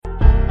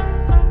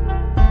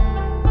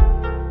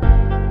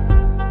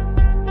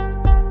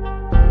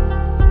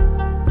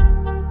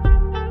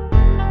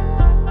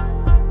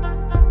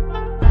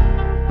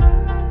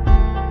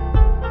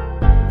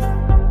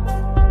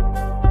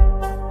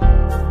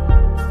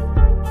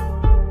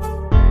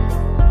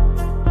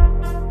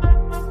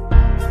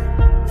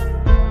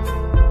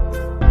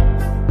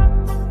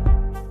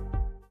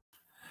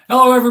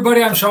Hello,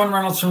 everybody. I'm Sean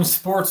Reynolds from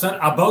Sportsnet,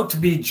 about to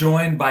be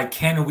joined by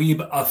Ken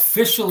Wiebe,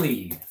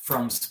 officially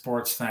from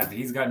Sportsnet.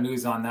 He's got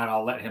news on that.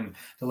 I'll let him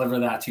deliver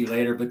that to you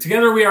later. But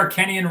together we are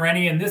Kenny and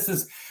Renny, and this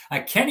is a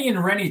Kenny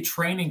and Renny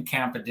training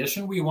camp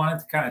edition. We wanted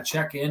to kind of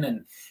check in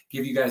and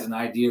give you guys an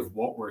idea of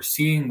what we're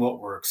seeing, what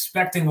we're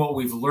expecting, what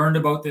we've learned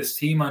about this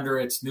team under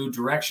its new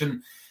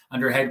direction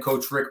under head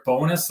coach Rick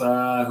Bowness,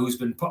 who's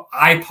been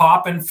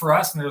eye-popping for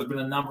us. And there's been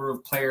a number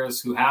of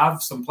players who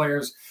have, some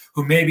players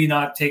who maybe are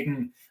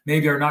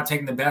not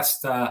taking the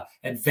best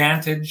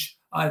advantage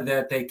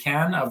that they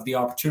can of the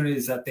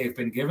opportunities that they've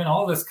been given,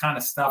 all this kind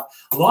of stuff.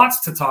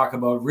 Lots to talk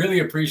about. Really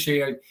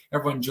appreciate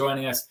everyone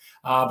joining us.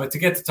 But to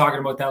get to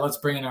talking about that, let's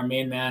bring in our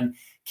main man,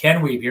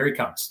 Ken Wiebe. Here he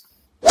comes.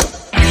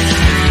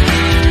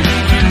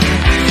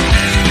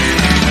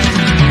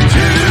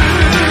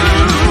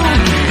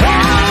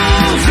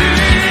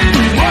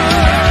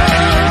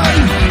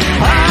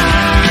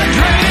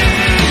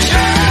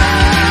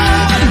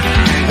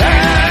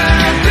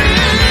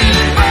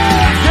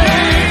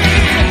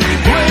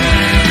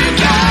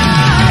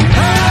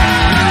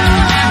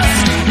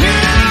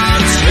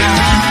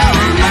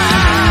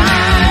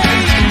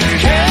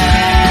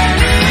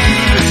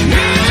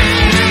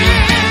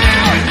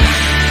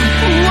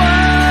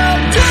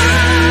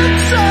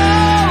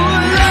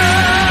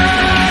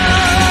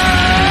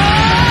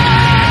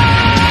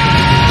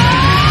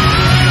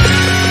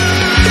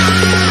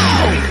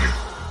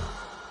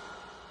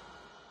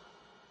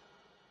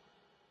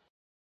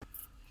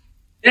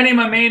 Kenny,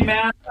 my main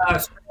man,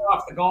 straight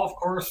off the golf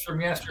course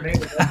from yesterday.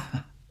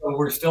 So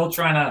we're still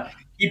trying to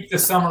keep the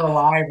summer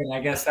alive, and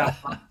I guess that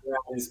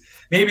is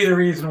maybe the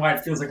reason why it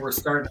feels like we're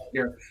starting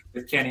here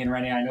with Kenny and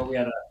Renny. I know we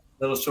had a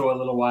little show a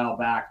little while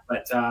back,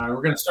 but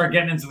we're going to start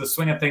getting into the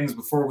swing of things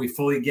before we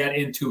fully get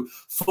into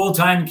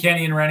full-time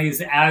Kenny and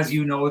Renny's, as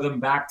you know them,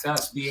 back to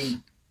us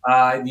being,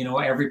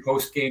 every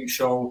post-game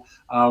show.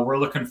 We're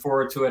looking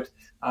forward to it.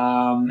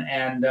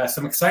 And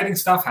some exciting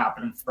stuff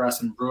happening for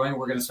us in brewing.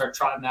 We're going to start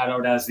trotting that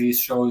out as these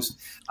shows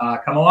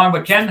come along.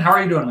 But Ken, how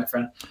are you doing, my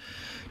friend?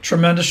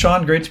 Tremendous,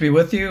 Sean. Great to be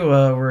with you.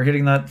 We're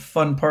hitting that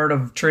fun part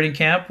of training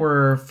camp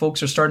where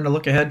folks are starting to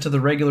look ahead to the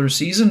regular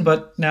season,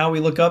 but now we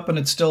look up and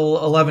it's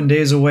still 11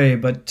 days away.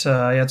 But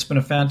it's been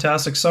a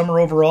fantastic summer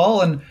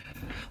overall, and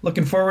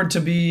looking forward to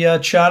be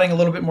chatting a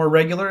little bit more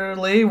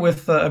regularly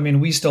with,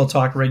 we still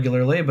talk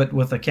regularly, but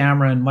with a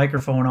camera and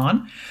microphone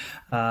on.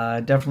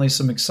 Definitely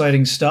some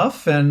exciting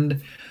stuff,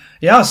 and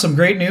some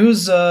great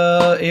news,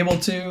 able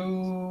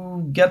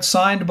to get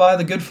signed by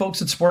the good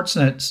folks at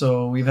Sportsnet.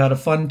 So we've had a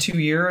fun 2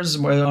 years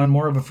on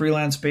more of a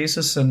freelance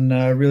basis, and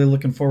really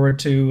looking forward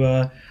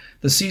to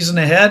the season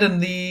ahead and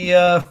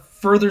the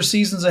further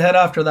seasons ahead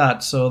after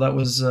that. So that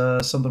was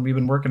something we've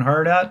been working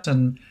hard at,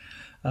 and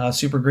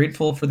super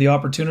grateful for the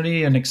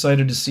opportunity and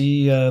excited to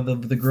see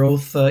the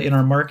growth in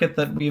our market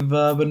that we've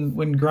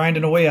been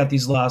grinding away at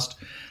these last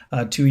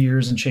 2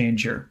 years and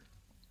change here.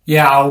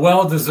 Yeah, a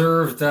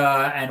well-deserved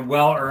and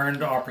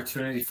well-earned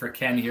opportunity for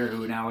Ken here,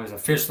 who now is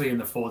officially in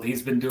the fold.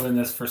 He's been doing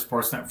this for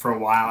Sportsnet for a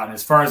while, and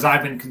as far as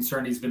I've been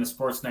concerned, he's been a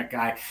Sportsnet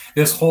guy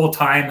this whole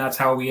time. That's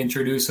how we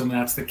introduce him.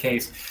 That's the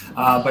case.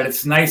 But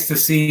it's nice to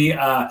see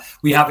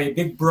we have a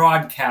big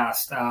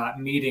broadcast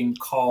meeting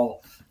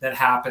call that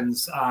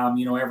happens,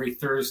 every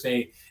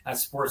Thursday at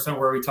Sportsnet,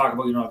 where we talk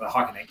about, the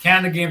Hockey Night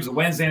Canada games, the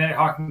Wednesday night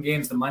hockey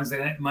games, the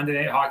Monday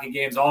night hockey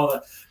games. All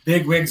the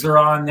big wigs are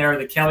on there,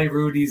 the Kelly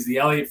Rudies, the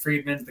Elliot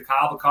Friedmans, the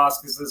Kyle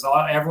Bukoskis,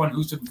 everyone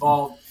who's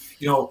involved,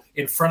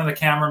 in front of the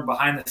camera and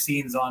behind the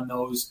scenes on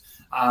those,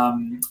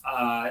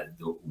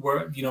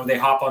 where, they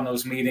hop on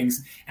those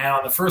meetings. And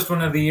on the first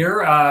one of the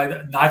year,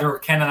 neither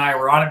Ken and I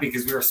were on it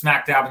because we were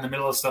smack dab in the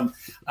middle of some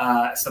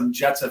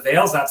Jets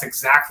avails. That's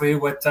exactly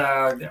what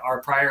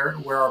our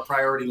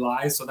priority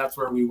lies. So that's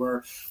where we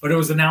were. But it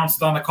was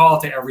announced on the call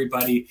to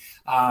everybody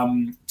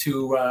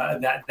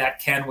that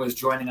Ken was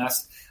joining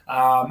us.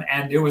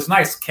 And it was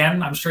nice.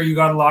 Ken, I'm sure you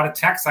got a lot of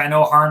texts. I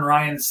know Harn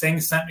Ryan Singh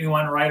sent me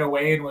one right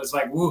away and was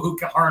like,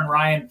 woohoo, Harn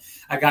Ryan,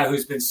 a guy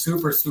who's been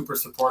super, super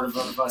supportive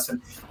of us.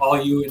 And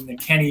all you in the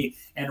Kenny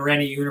and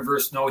Renny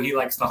universe know he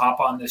likes to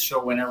hop on this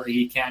show whenever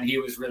he can. He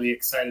was really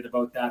excited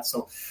about that.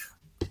 So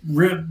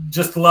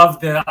just love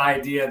the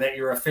idea that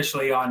you're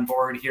officially on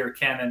board here,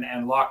 Ken,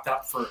 and locked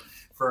up for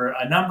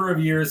a number of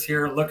years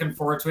here. Looking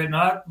forward to it.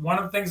 Not one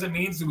of the things it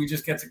means that we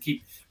just get to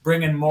keep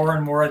bringing more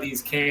and more of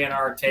these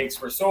K&R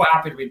takes. We're so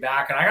happy to be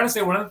back. And I got to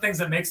say, one of the things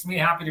that makes me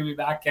happy to be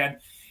back, Ken,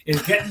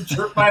 is getting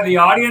chirped by the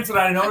audience. And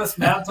I noticed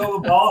Manitoba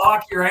ball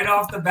hockey right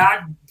off the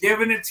bat,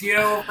 giving it to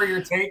you for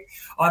your take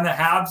on the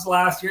Habs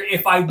last year.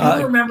 If I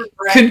do remember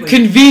correctly.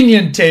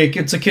 Convenient take.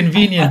 It's a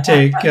convenient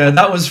take.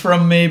 That was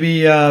from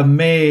maybe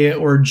May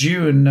or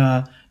June,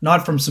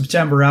 not from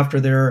September after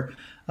their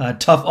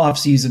tough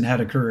offseason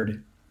had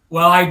occurred.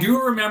 Well, I do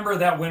remember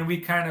that when we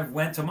kind of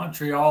went to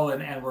Montreal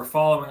and were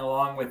following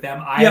along with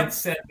them, I had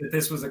said that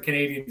this was a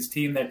Canadiens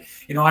team that,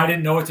 I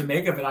didn't know what to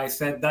make of it. I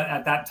said that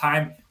at that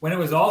time, when it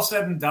was all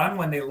said and done,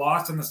 when they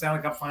lost in the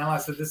Stanley Cup final, I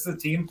said, this is a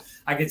team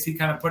I could see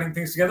kind of putting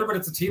things together, but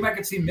it's a team I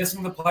could see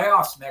missing the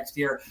playoffs next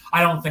year.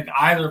 I don't think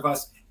either of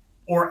us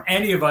or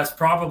any of us,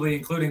 probably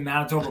including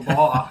Manitoba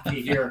ball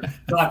hockey here,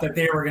 thought that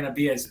they were going to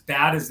be as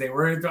bad as they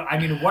were. I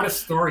mean, what a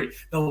story.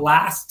 The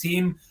last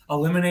team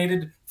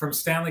eliminated from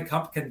Stanley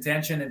Cup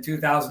contention in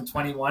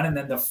 2021, and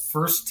then the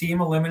first team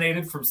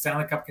eliminated from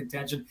Stanley Cup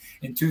contention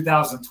in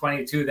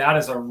 2022. That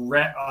is a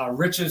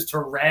riches to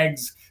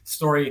rags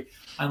story,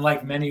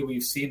 unlike many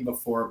we've seen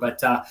before.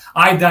 But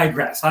I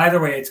digress. Either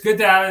way, it's good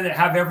to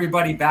have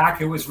everybody back.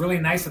 It was really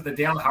nice at the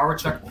Dale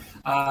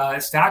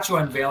Hawerchuk statue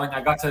unveiling.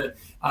 I got to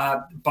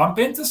bump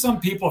into some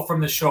people from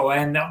the show.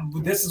 And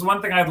this is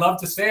one thing I'd love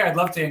to say. I'd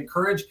love to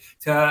encourage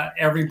to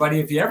everybody,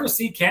 if you ever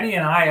see Kenny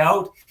and I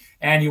out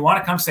and you want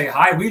to come say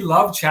hi, we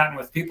love chatting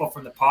with people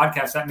from the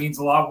podcast. That means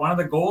a lot. One of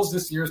the goals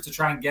this year is to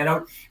try and get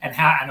out and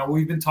I know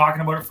we've been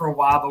talking about it for a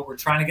while, but we're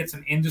trying to get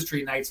some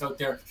industry nights out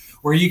there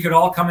where you could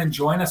all come and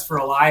join us for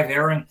a live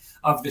airing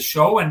of the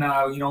show and,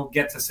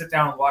 get to sit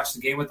down and watch the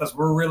game with us.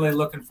 We're really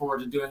looking forward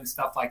to doing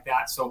stuff like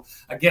that. So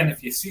again,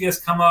 if you see us,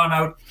 come on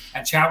out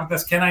and chat with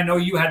us. Ken, I know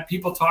you had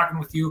people talking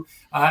with you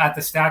at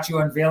the statue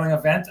unveiling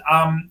event.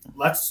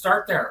 Let's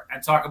start there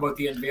and talk about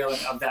the unveiling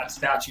of that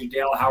statue,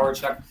 Dale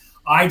Hawerchuk.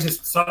 I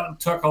just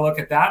took a look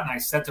at that, and I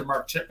said to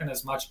Mark Chipman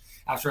as much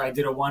after I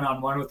did a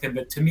one-on-one with him.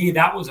 But to me,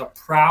 that was a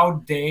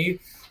proud day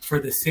for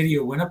the city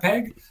of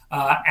Winnipeg.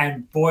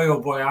 And boy,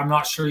 oh boy, I'm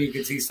not sure you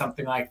could see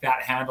something like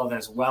that handled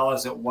as well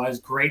as it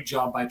was. Great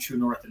job by True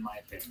North, in my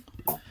opinion.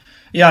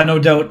 Yeah, no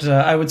doubt.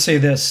 I would say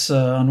this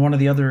on one of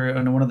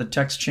the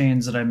text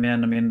chains that I'm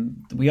in. I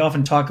mean, we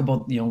often talk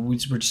about, we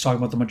were just talking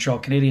about the Montreal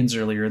Canadiens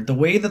earlier. The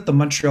way that the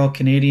Montreal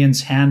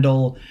Canadiens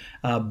handle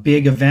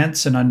big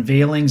events and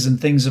unveilings and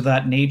things of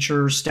that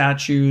nature,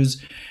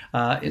 statues,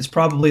 is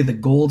probably the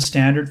gold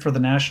standard for the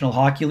National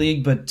Hockey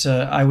League. But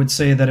I would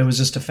say that it was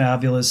just a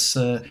fabulous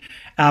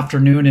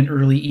afternoon and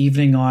early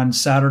evening on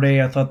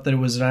Saturday. I thought that it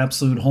was an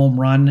absolute home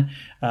run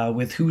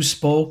with who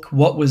spoke,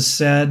 what was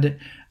said.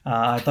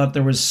 I thought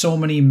there was so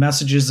many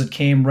messages that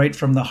came right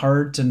from the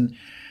heart. And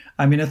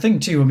I mean, a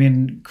thing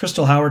too,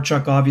 Crystal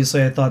Hawerchuk,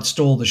 obviously, I thought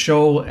stole the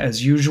show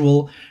as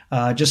usual.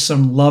 Just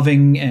some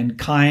loving and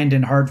kind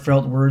and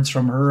heartfelt words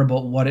from her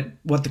about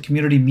what the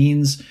community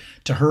means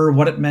to her,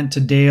 what it meant to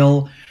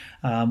Dale,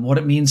 what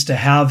it means to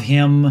have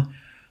him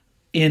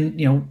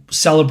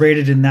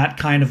celebrated in that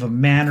kind of a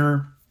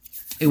manner.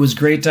 It was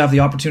great to have the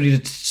opportunity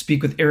to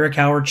speak with Eric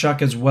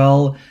Hawerchuk as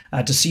well,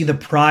 to see the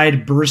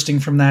pride bursting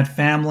from that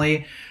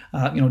family.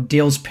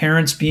 Dale's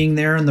parents being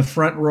there in the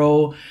front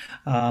row.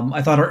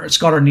 I thought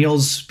Scott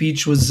Arneal's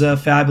speech was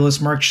fabulous.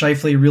 Mark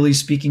Scheifele really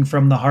speaking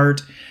from the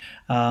heart.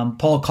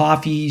 Paul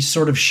Coffey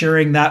sort of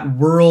sharing that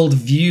world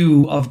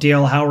view of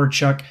Dale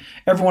Hawerchuk.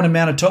 Everyone in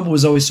Manitoba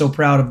was always so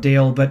proud of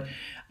Dale, but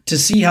to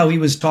see how he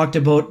was talked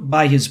about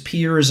by his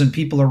peers and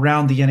people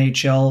around the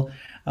NHL,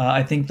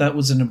 I think that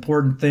was an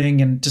important thing.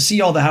 And to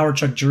see all the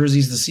Hawerchuk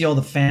jerseys, to see all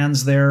the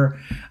fans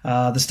there,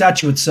 the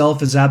statue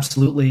itself is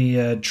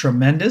absolutely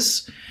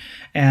tremendous.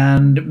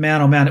 And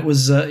man, oh man, it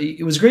was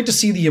great to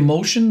see the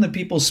emotion that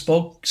people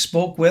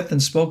spoke with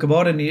and spoke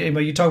about. And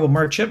you talk about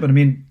Mark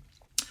Chipman.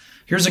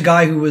 Here's a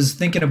guy who was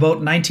thinking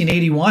about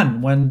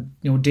 1981 when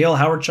Dale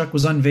Hawerchuk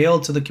was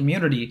unveiled to the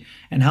community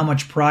and how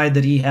much pride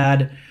that he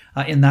had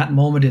in that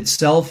moment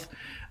itself.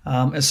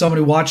 As someone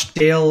who watched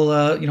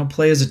Dale,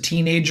 play as a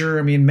teenager,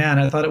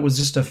 I thought it was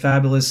just a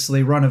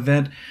fabulously run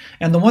event.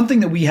 And the one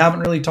thing that we haven't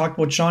really talked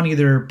about, Sean,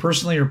 either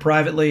personally or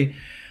privately,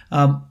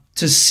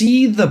 to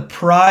see the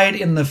pride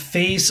in the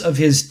face of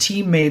his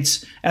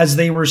teammates as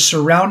they were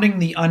surrounding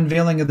the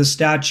unveiling of the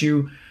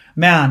statue,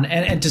 man,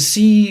 and to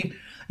see,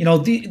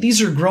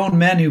 these are grown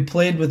men who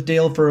played with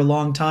Dale for a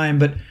long time,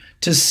 but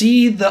to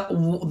see the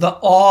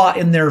awe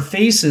in their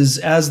faces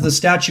as the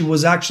statue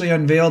was actually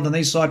unveiled and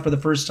they saw it for the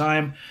first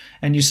time,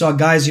 and you saw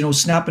guys,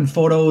 snapping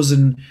photos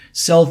and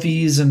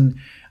selfies, and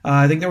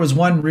I think there was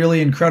one really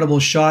incredible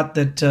shot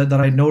that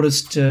I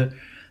noticed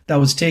that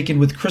was taken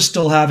with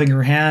Crystal having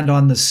her hand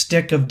on the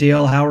stick of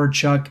Dale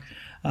Hawerchuk.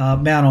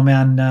 Man, oh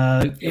man,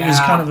 it was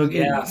kind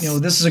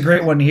of this is a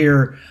great one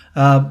here.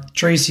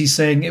 Tracy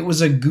saying it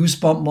was a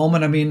goosebump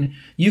moment.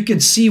 You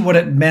could see what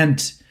it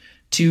meant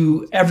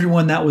to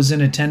everyone that was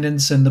in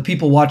attendance and the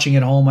people watching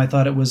at home. I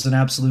thought it was an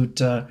absolute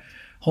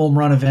home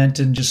run event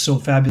and just so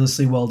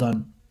fabulously well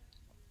done.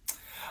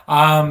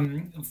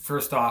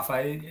 First off,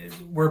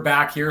 we're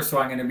back here, so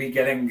I'm going to be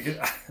getting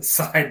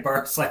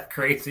sidebars like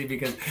crazy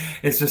because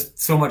it's just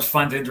so much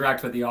fun to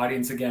interact with the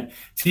audience again.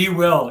 T.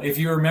 Will, if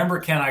you remember,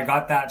 Ken, I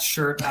got that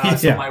shirt.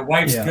 So my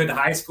wife's good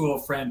high school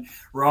friend,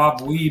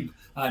 Rob Wiebe,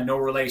 no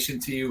relation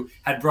to you,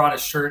 had brought a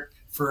shirt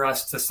for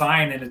us to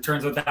sign, and it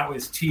turns out that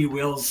was T.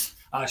 Will's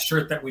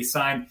shirt that we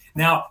signed.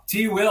 Now,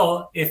 T.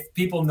 Will, if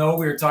people know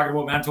we were talking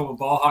about Manitoba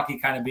ball hockey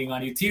kind of being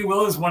on you, T.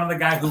 Will is one of the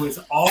guys who is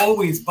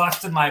always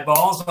busting my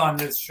balls on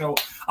this show.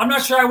 I'm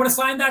not sure I would have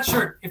signed that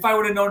shirt if I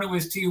would have known it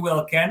was T.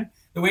 Will, Ken.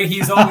 The way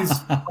he's always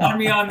on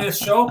me on this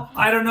show.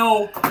 I don't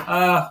know.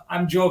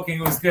 I'm joking.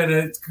 It was good.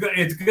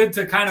 It's good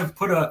to kind of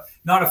put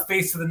not a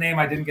face to the name.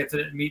 I didn't get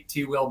to meet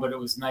T. Will, but it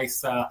was nice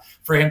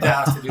for him to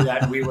ask to do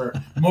that. And we were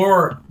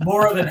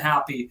more than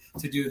happy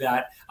to do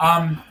that.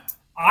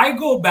 I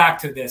go back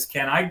to this,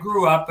 Ken. I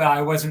grew up.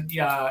 I wasn't,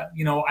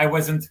 I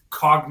wasn't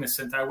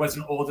cognizant. I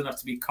wasn't old enough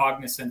to be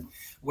cognizant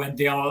when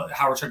Dale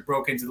Hawerchuk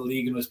broke into the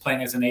league and was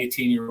playing as an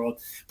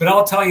 18-year-old. But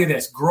I'll tell you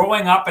this: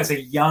 growing up as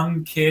a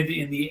young kid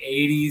in the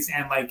 '80s,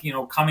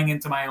 and coming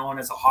into my own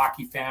as a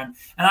hockey fan,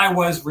 and I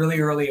was really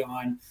early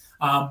on.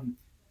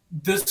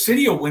 The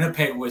city of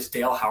Winnipeg was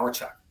Dale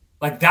Hawerchuk.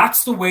 Like,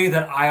 that's the way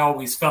that I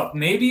always felt.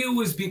 Maybe it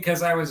was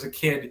because I was a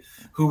kid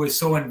who was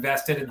so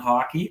invested in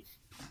hockey,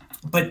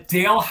 but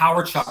Dale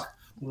Hawerchuk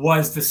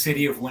was the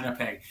city of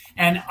Winnipeg.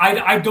 And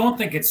I don't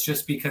think it's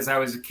just because I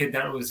was a kid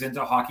that was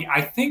into hockey.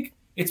 I think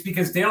it's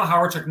because Dale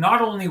Hawerchuk,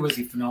 not only was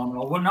he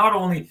phenomenal, well, not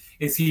only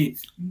is he,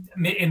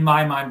 in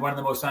my mind, one of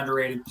the most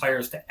underrated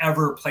players to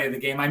ever play the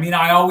game. I mean,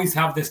 I always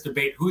have this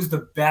debate, who's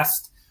the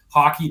best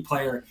hockey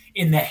player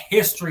in the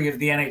history of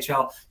the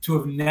NHL to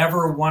have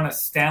never won a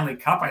Stanley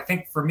Cup. I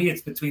think for me,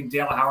 it's between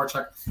Dale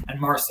Hawerchuk and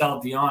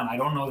Marcel Dion. I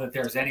don't know that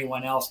there's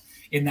anyone else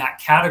in that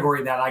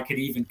category that I could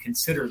even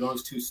consider.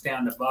 Those two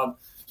stand above.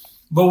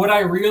 But what I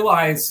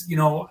realized,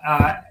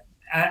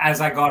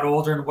 as I got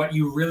older, and what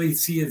you really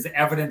see is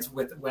evidence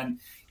with when,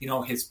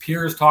 his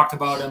peers talked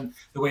about him,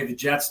 the way the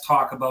Jets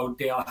talk about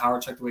Dale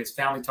Hawerchuk, the way his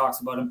family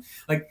talks about him.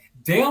 Like,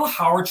 Dale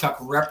Hawerchuk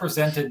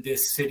represented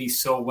this city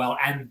so well,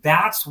 and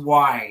that's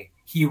why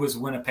he was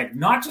Winnipeg.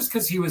 Not just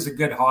because he was a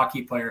good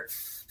hockey player,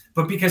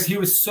 but because he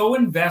was so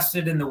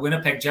invested in the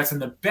Winnipeg Jets,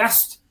 and the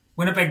best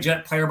Winnipeg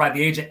Jet player by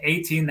the age of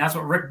 18. That's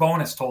what Rick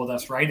Bowness told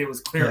us, right? It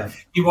was clear. Yeah.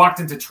 He walked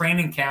into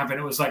training camp, and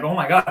it was like, oh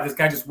my God, this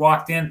guy just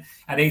walked in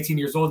at 18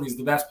 years old, and he's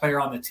the best player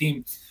on the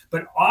team.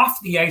 But off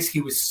the ice,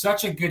 he was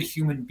such a good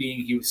human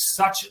being. He was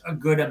such a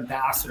good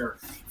ambassador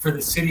for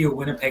the city of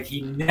Winnipeg.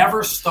 He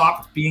never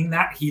stopped being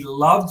that. He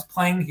loved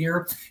playing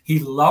here. He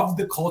loved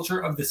the culture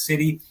of the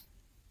city.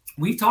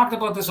 We talked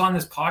about this on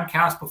this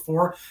podcast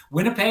before.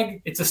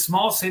 Winnipeg, it's a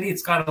small city.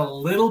 It's got a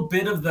little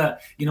bit of the,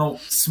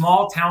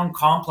 small town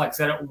complex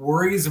that it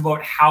worries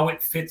about how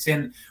it fits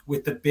in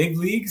with the big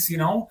leagues,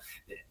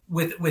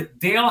 With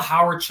Dale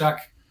Hawerchuk,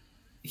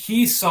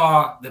 he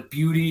saw the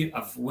beauty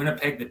of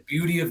Winnipeg, the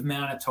beauty of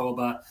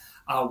Manitoba,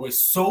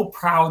 was so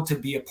proud to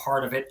be a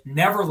part of it,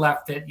 never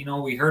left it.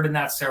 We heard in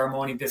that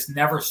ceremony, this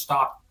never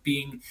stopped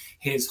being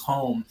his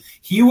home.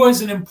 He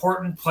was an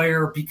important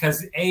player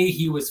because A,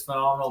 he was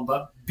phenomenal,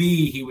 but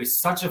B, he was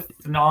such a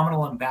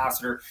phenomenal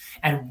ambassador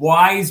and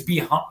wise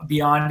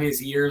beyond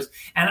his years.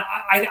 And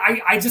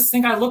I just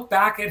think I look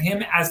back at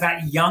him as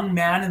that young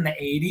man in the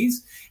 80s,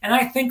 and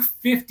I think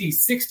 50,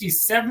 60,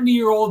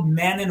 70-year-old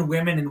men and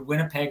women in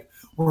Winnipeg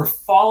were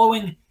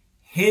following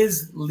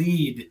his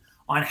lead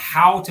on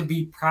how to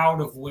be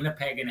proud of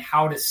Winnipeg and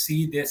how to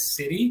see this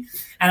city.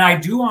 And I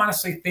do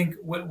honestly think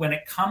when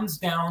it comes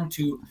down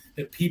to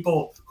the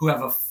people who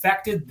have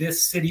affected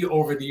this city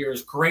over the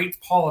years, great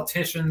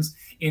politicians,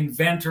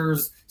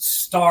 inventors,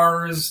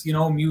 stars,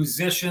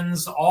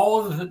 musicians,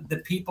 all of the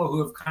people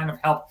who have kind of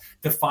helped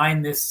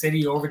define this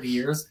city over the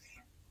years,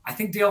 I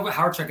think Dale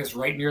Hawerchuk is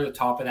right near the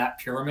top of that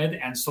pyramid.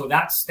 And so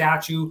that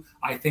statue,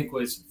 I think,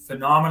 was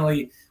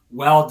phenomenally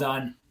well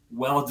done,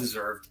 well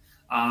deserved.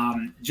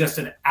 Just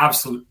an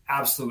absolute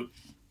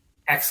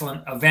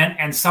excellent event,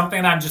 and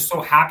something I'm just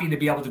so happy to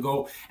be able to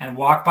go and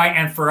walk by.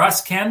 And for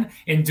us, Ken,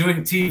 in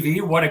doing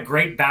TV, what a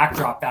great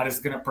backdrop that is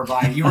going to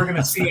provide. You are going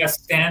to see us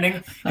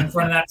standing in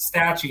front of that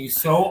statue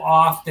so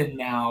often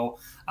now.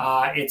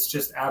 It's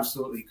just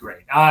absolutely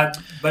great.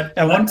 But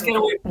let's get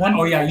away.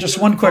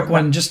 One quick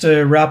one, just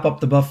to wrap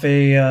up the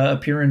buffet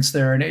appearance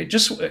there, and it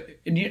just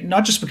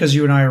not just because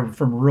you and I are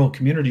from rural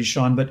communities,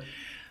 Sean, but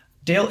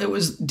Dale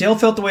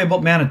felt the way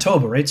about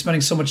Manitoba, right? Spending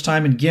so much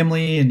time in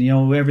Gimli and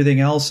everything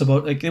else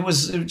about he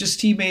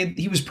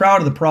was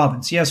proud of the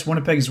province. Yes,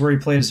 Winnipeg is where he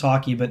played his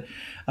hockey, but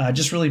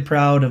just really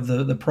proud of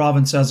the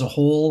province as a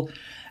whole.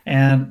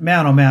 And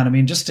man, oh man, I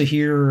mean, just to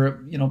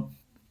hear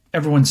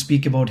everyone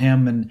speak about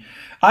him, and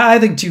I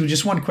think too,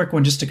 just one quick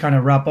one, just to kind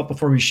of wrap up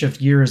before we shift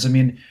gears. I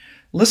mean,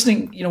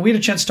 listening, we had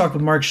a chance to talk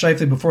with Mark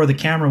Scheifele before the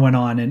camera went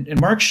on, and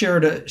Mark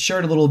shared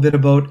a little bit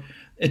about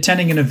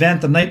attending an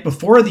event the night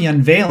before the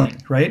unveiling,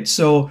 right?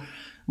 So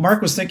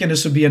Mark was thinking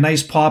this would be a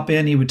nice pop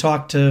in. He would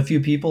talk to a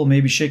few people,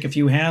 maybe shake a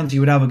few hands. He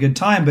would have a good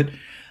time. But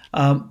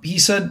he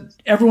said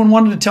everyone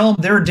wanted to tell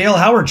him their Dale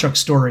Hawerchuk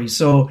story.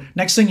 So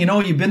next thing you know,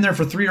 you've been there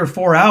for 3 or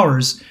 4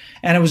 hours,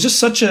 and it was just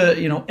such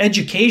a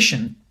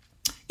education.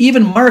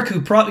 Even Mark,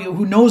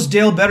 who knows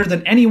Dale better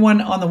than anyone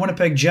on the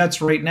Winnipeg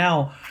Jets right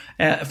now,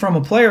 from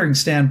a playing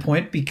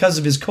standpoint, because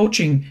of his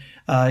coaching,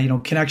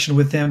 connection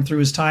with him through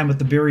his time with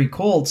the Barrie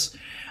Colts.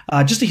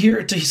 Just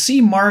to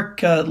see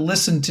Mark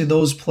listen to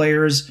those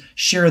players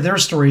share their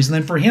stories, and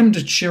then for him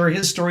to share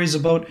his stories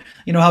about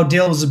how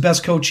Dale was the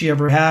best coach he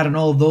ever had and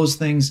all of those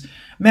things.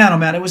 Man, oh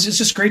man, it's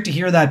just great to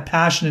hear that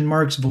passion in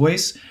Mark's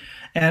voice.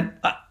 And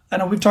I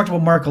know we've talked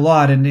about Mark a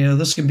lot, and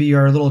this can be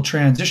our little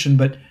transition,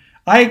 but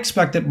I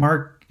expect that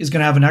Mark is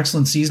going to have an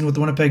excellent season with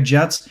the Winnipeg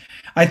Jets.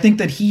 I think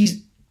that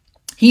he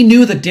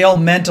knew that Dale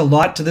meant a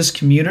lot to this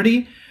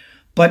community,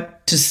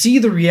 but to see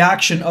the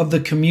reaction of the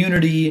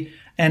community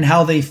and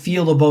how they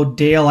feel about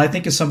Dale, I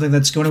think is something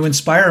that's going to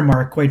inspire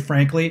Mark, quite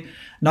frankly,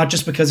 not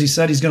just because he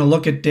said he's going to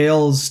look at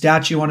Dale's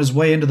statue on his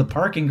way into the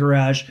parking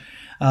garage.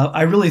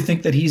 I really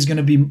think that he's going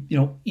to be,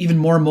 even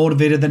more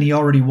motivated than he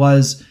already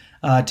was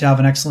to have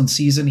an excellent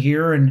season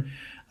here. And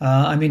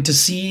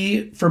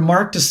for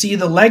Mark to see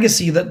the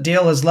legacy that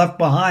Dale has left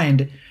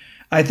behind,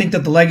 I think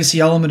that the legacy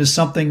element is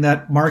something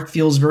that Mark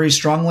feels very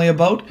strongly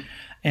about.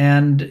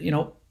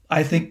 And,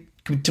 I think,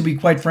 to be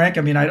quite frank,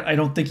 I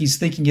don't think he's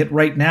thinking it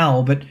right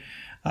now, but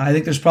I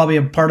think there's probably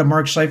a part of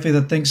Mark Scheifele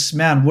that thinks,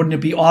 man, wouldn't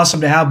it be awesome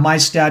to have my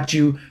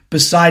statue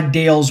beside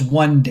Dale's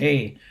one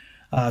day?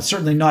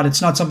 Certainly not.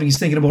 It's not something he's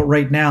thinking about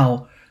right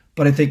now,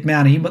 but I think,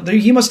 man,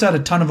 he must have had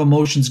a ton of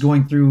emotions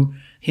going through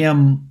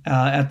him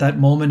at that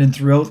moment and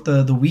throughout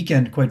the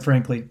weekend, quite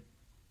frankly.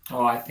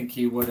 Oh, I think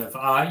he would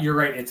have. You're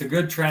right. It's a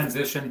good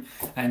transition.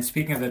 And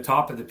speaking of the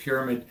top of the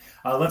pyramid,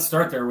 let's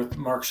start there with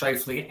Mark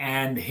Scheifele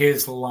and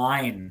his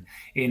line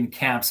in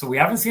camp. So we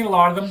haven't seen a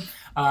lot of them.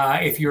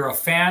 If you're a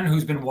fan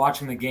who's been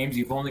watching the games,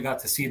 you've only got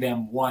to see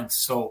them once.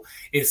 So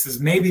this is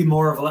maybe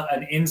more of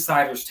an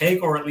insider's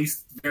take, or at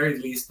least, very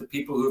least, the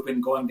people who've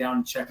been going down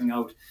and checking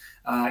out,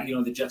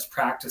 the Jets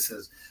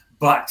practices.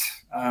 But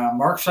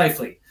Mark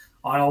Scheifele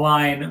on a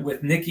line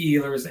with Nicky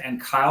Ehlers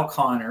and Kyle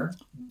Connor,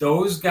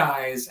 those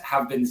guys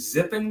have been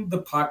zipping the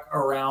puck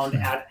around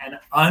at an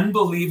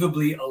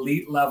unbelievably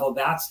elite level.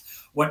 That's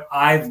what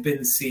I've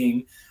been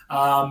seeing.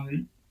 How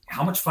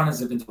much fun has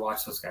it been to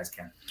watch those guys,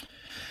 Ken?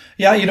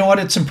 Yeah, you know what?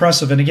 It's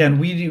impressive. And again,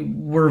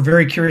 we're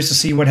very curious to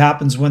see what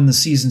happens when the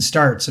season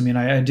starts.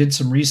 I did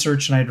some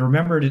research and I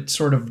remembered it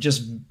sort of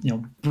just,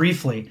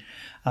 briefly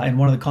in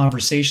one of the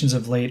conversations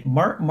of late.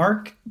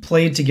 Mark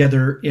played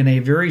together in a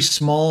very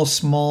small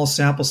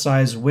sample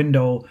size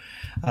window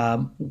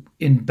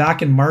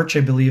back in March,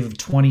 I believe, of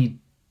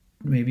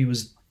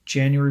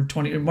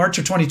March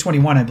of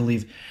 2021, I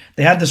believe.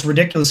 They had this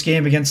ridiculous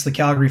game against the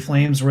Calgary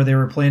Flames where they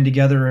were playing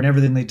together and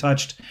everything they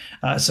touched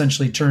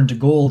essentially turned to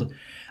gold.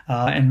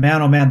 And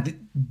man, oh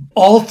man,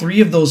 all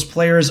three of those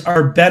players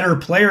are better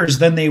players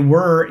than they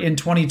were in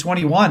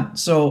 2021.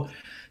 So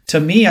to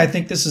me, I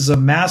think this is a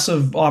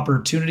massive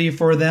opportunity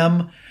for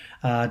them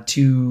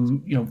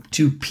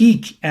to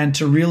peak and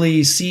to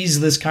really seize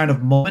this kind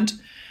of moment.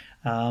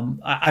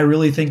 I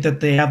really think that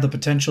they have the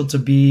potential to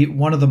be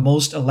one of the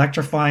most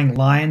electrifying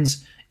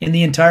lines in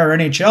the entire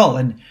NHL.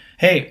 And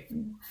hey,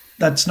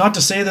 that's not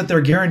to say that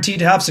they're guaranteed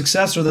to have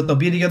success or that they'll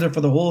be together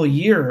for the whole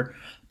year.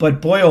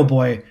 But boy, oh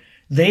boy,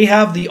 they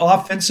have the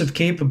offensive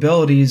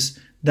capabilities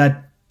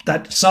that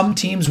some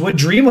teams would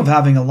dream of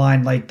having a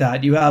line like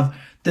that. You have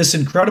this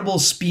incredible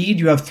speed.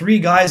 You have three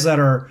guys that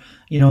are,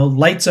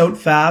 lights out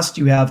fast.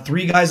 You have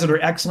three guys that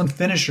are excellent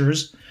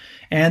finishers.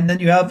 And then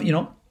you have,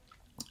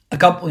 a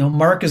couple,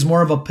 Mark is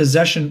more of a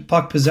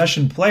puck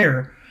possession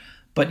player,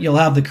 but you'll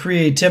have the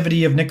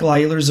creativity of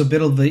Nikolai Ehlers, a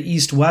bit of the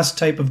East-West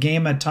type of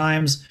game at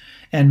times.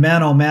 And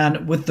man, oh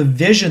man, with the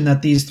vision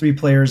that these three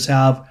players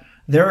have,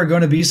 there are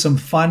going to be some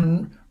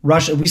fun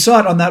rush. We saw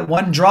it on that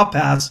one drop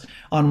pass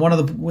on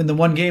in the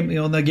one game,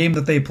 in the game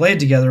that they played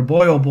together.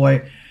 Boy, oh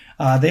boy,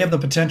 they have the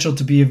potential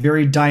to be a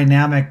very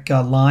dynamic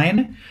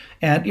line.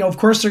 And, of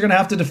course, they're going to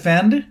have to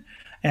defend,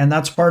 and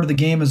that's part of the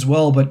game as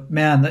well. But,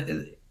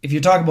 man, if you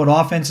talk about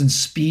offense and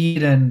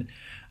speed and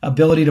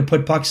ability to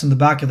put pucks in the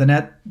back of the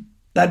net,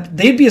 that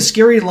they'd be a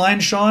scary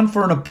line, Sean,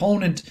 for an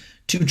opponent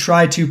to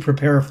try to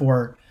prepare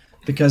for,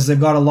 because they've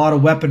got a lot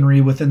of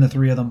weaponry within the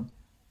three of them.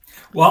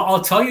 Well,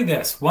 I'll tell you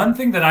this. One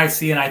thing that I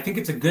see, and I think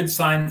it's a good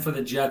sign for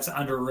the Jets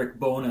under Rick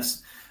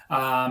Bowness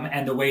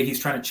and the way he's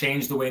trying to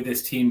change the way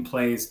this team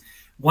plays.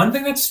 One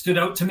thing that stood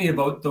out to me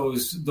about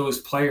those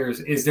players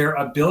is their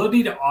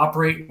ability to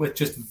operate with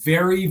just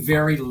very,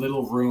 very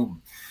little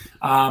room.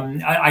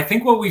 I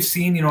think what we've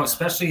seen,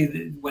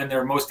 especially when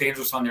they're most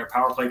dangerous on their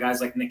power play,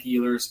 guys like Nicky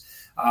Ehlers,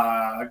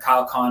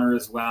 Kyle Connor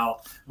as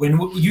well, when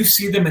you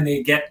see them and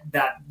they get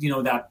that,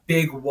 that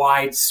big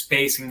wide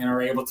spacing and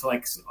are able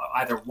to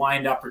either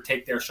wind up or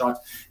take their shots,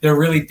 they're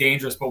really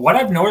dangerous. But what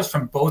I've noticed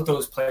from both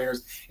those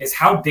players is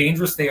how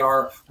dangerous they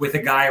are with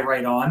a guy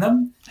right on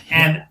them.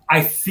 And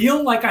I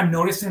feel like I'm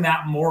noticing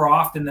that more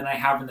often than I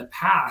have in the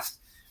past,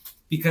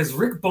 because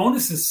Rick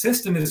Bowness's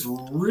system is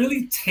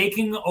really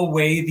taking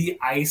away the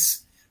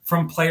ice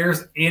from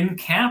players in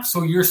camp.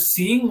 So you're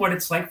seeing what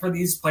it's like for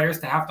these players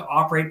to have to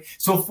operate.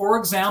 So, for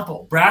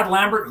example, Brad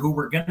Lambert, who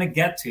we're going to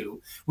get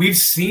to, we've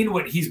seen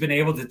what he's been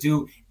able to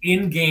do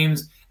in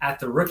games at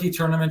the rookie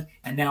tournament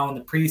and now in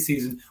the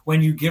preseason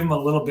when you give him a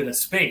little bit of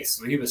space.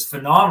 So he was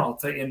phenomenal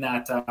in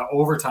that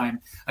overtime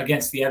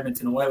against the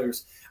Edmonton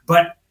Oilers.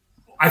 But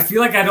I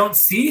feel like I don't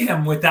see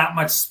him with that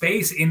much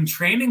space in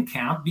training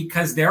camp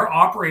because they're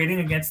operating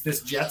against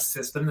this Jets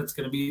system that's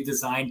going to be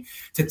designed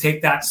to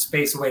take that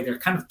space away. They're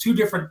kind of two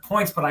different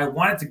points, but I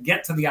wanted to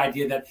get to the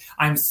idea that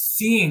I'm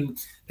seeing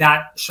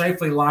that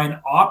Scheifele line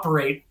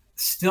operate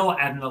still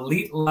at an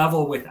elite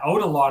level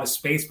without a lot of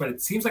space, but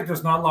it seems like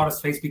there's not a lot of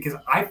space because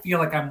I feel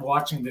like I'm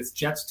watching this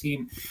Jets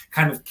team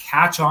kind of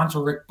catch on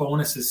to Rick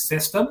Bowness's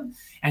system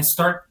and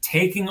start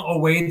taking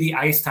away the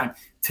ice time.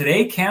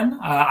 Today, Ken,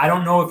 I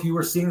don't know if you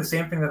were seeing the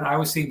same thing that I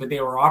was seeing, but they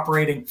were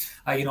operating,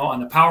 on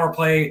the power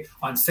play,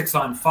 on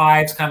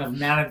 6-on-5s, kind of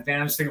man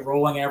advantage thing,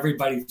 rolling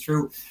everybody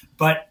through.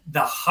 But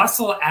the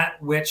hustle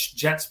at which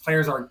Jets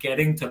players are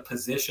getting to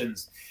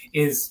positions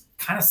is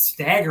kind of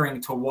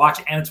staggering to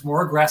watch, and it's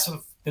more aggressive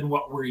than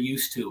what we're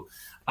used to.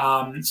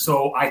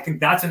 So I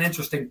think that's an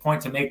interesting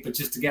point to make. But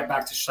just to get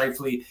back to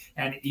Scheifele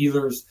and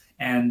Ehlers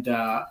and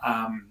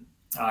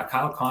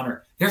Kyle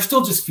Connor, they're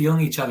still just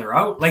feeling each other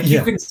out. Like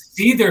you can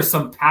see there's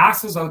some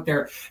passes out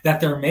there that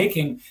they're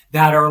making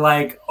that are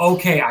like,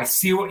 okay, I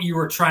see what you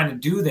were trying to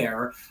do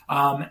there.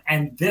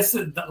 And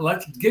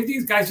let's give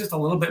these guys just a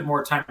little bit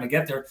more time to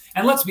get there.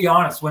 And let's be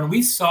honest, when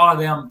we saw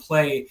them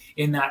play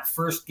in that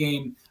first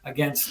game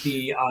against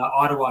the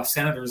Ottawa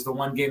Senators, the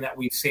one game that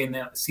we've seen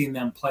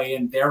them play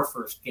in their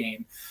first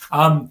game,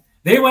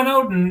 they went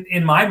out and,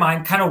 in my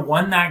mind, kind of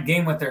won that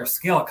game with their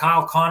skill.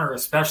 Kyle Connor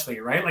especially,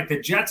 right? Like the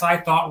Jets, I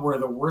thought, were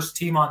the worst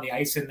team on the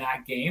ice in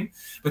that game.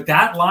 But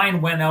that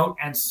line went out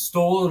and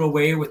stole it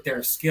away with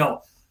their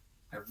skill.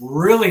 I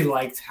really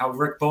liked how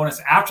Rick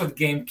Bowness, after the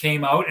game,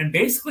 came out and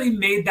basically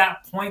made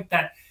that point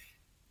that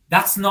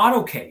that's not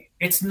okay.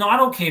 It's not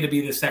okay to be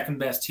the second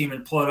best team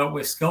and pull it out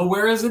with skill.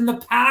 Whereas in the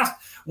past,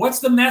 what's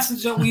the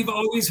message that we've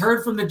always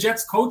heard from the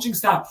Jets coaching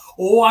staff?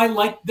 Oh, I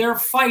like their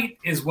fight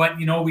is what,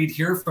 we'd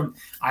hear from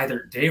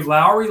either Dave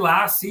Lowry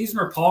last season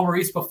or Paul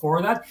Maurice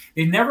before that.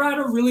 They never had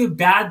a really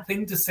bad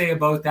thing to say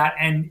about that.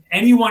 And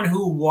anyone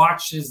who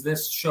watches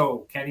this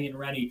show, Kenny and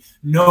Renny,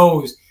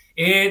 knows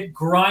it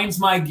grinds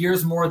my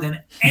gears more than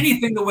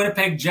anything the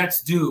Winnipeg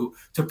Jets do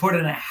to put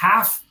in a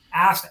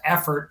half-assed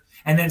effort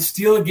and then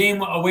steal a game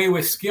away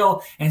with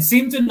skill and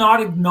seem to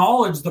not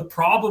acknowledge the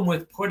problem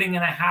with putting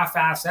in a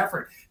half-ass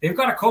effort. They've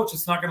got a coach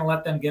that's not going to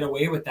let them get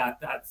away with that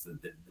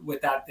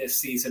this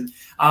season.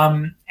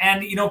 And,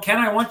 Ken,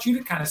 I want you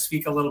to kind of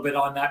speak a little bit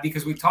on that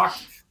because we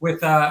talked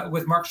with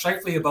Mark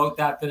Scheifele about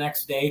that the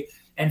next day,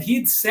 and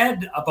he'd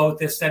said about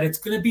this that it's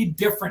going to be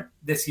different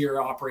this year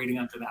operating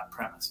under that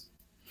premise.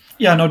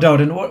 Yeah, no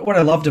doubt. And what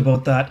I loved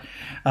about that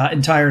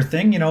entire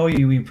thing,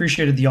 we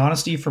appreciated the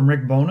honesty from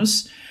Rick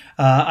Bowness.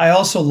 I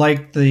also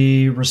liked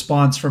the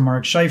response from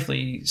Mark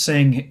Scheifele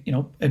saying,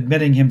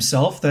 admitting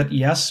himself that,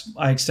 yes,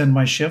 I extend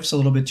my shifts a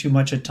little bit too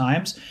much at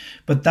times,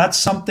 but that's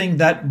something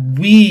that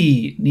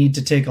we need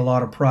to take a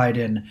lot of pride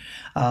in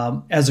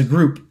as a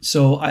group.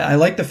 So I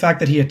like the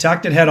fact that he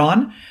attacked it head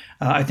on.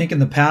 I think in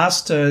the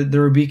past,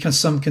 there would be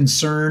some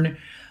concern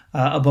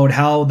about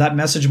how that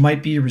message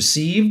might be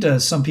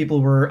received. Some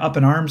people were up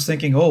in arms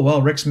thinking, oh,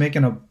 well, Rick's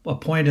making a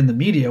point in the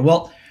media.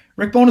 Well,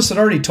 Rick Bowness had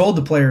already told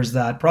the players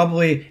that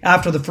probably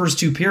after the first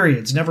two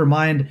periods, never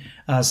mind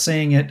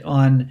saying it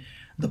on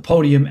the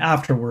podium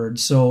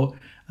afterwards. So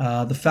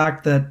the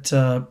fact that,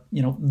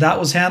 that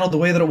was handled the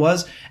way that it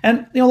was.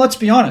 And, let's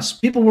be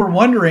honest, people were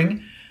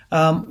wondering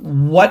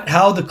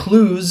how the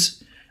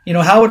clues,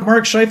 how would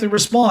Mark Scheifele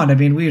respond? I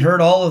mean, we'd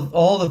heard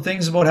all the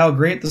things about how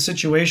great the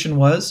situation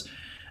was.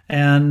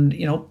 And,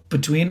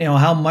 between,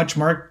 how much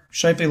Mark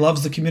Scheifele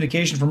loves the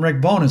communication from Rick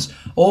Bowness.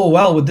 Oh,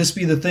 well, would this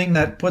be the thing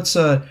that puts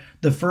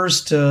the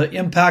first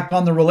impact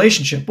on the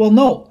relationship? Well,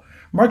 no.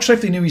 Mark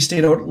Scheifele knew he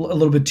stayed out a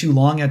little bit too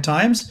long at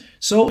times.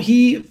 So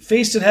he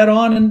faced it head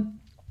on and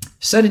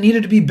said he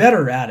needed to be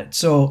better at it.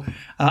 So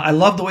I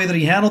love the way that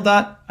he handled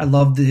that. I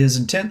loved his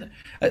intent.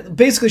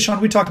 Basically,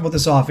 Sean, we talked about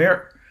this off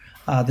air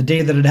the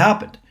day that it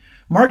happened.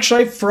 Mark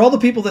Scheifele, for all the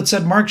people that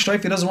said Mark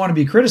Scheifele doesn't want to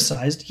be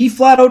criticized, he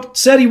flat out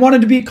said he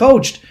wanted to be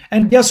coached.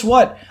 And guess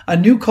what? A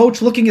new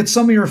coach looking at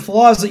some of your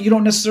flaws that you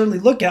don't necessarily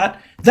look at,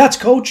 that's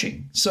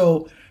coaching.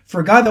 So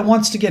for a guy that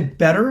wants to get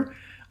better,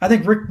 I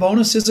think Rick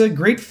Bowness is a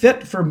great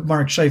fit for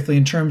Mark Scheifele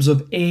in terms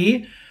of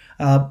A,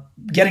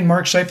 getting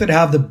Mark Scheifele to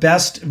have the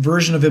best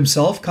version of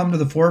himself come to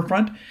the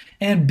forefront,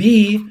 and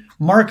B,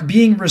 Mark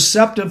being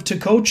receptive to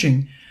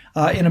coaching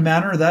in a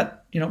manner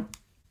that,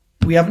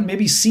 we haven't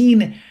maybe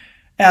seen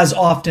as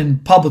often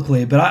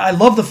publicly. But I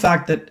love the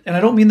fact that, and I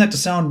don't mean that to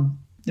sound,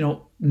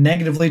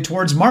 negatively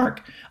towards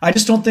Mark. I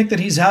just don't think that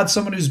he's had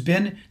someone who's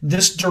been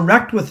this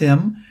direct with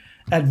him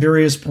at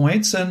various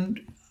points. And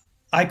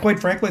I quite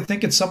frankly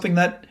think it's something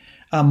that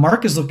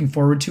Mark is looking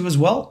forward to as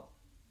well.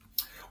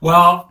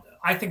 Well,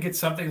 I think it's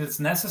something that's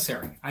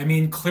necessary. I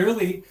mean,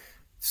 clearly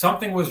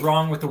something was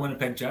wrong with the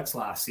Winnipeg Jets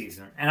last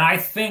season. And I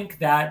think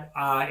that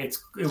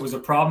it was a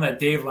problem that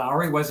Dave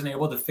Lowry wasn't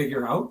able to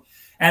figure out.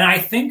 And I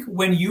think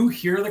when you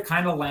hear the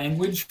kind of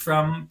language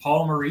from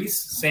Paul Maurice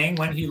saying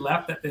when he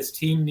left that this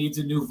team needs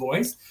a new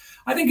voice,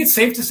 I think it's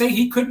safe to say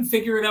he couldn't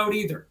figure it out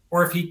either.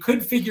 Or if he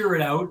could figure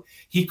it out,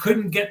 he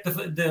couldn't get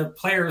the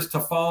players to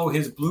follow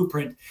his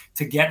blueprint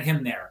to get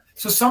him there.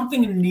 So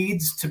something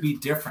needs to be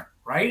different,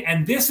 right?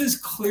 And this is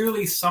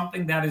clearly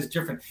something that is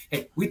different.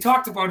 Hey, we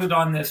talked about it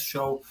on this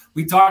show.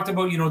 We talked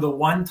about, the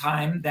one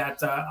time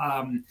that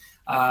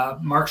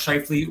Mark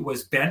Scheifele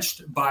was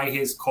benched by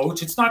his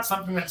coach. It's not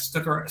something that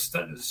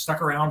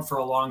stuck around for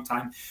a long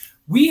time.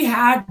 We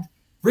had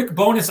Rick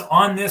Bowness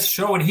on this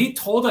show, and he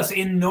told us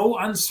in no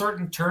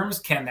uncertain terms,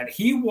 Ken, that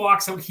he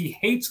walks out, he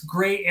hates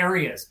gray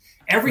areas.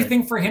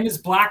 Everything for him is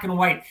black and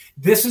white.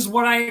 This is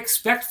what I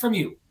expect from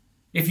you.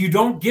 If you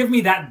don't give me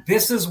that,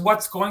 this is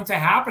what's going to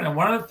happen. And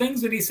one of the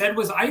things that he said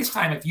was ice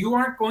time. If you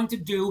aren't going to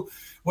do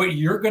what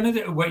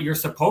you're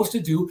supposed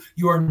to do,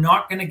 you are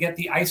not going to get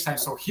the ice time.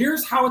 So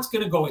here's how it's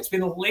going to go. It's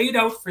been laid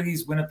out for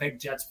these Winnipeg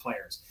Jets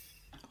players.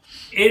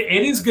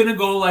 It is going to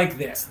go like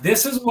this.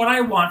 This is what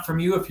I want from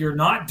you. If you're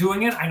not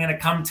doing it, I'm going to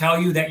come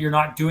tell you that you're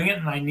not doing it,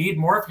 and I need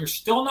more. If you're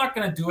still not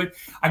going to do it,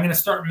 I'm going to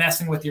start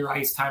messing with your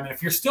ice time. And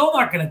if you're still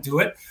not going to do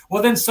it,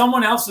 well, then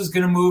someone else is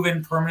going to move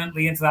in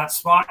permanently into that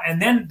spot.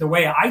 And then the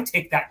way I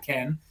take that,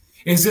 Ken,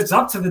 is it's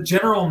up to the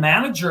general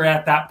manager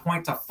at that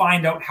point to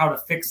find out how to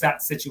fix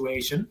that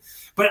situation.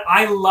 But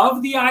I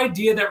love the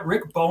idea that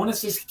Rick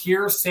Bowness is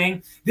here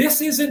saying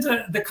this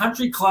isn't the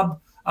country club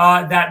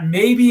that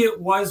maybe it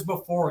was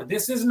before.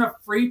 This isn't a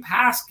free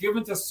pass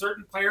given to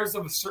certain players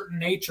of a certain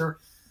nature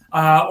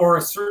or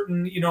a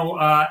certain,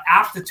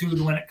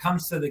 aptitude when it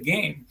comes to the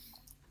game.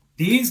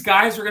 These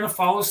guys are going to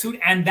follow suit.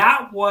 And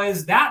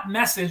that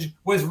message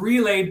was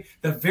relayed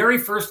the very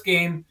first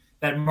game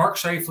that Mark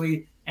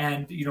Scheifele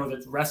and,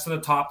 the rest of the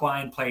top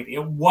line played.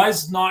 It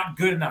was not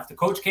good enough. The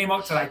coach came out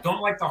and said, I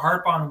don't like to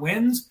harp on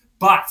wins,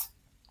 but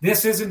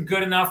this isn't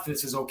good enough.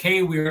 This is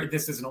okay.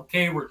 This isn't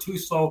okay. We're too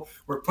slow.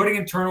 We're putting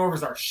in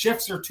turnovers. Our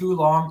shifts are too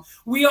long.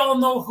 We all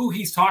know who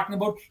he's talking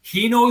about.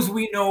 He knows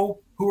we know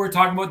who we're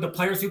talking about. The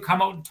players who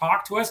come out and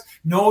talk to us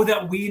know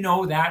that we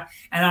know that.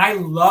 And I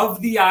love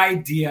the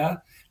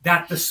idea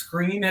that the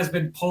screen has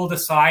been pulled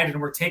aside and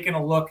we're taking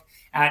a look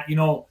at,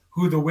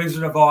 who the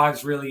Wizard of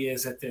Oz really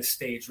is at this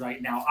stage right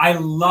now. I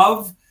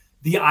love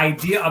the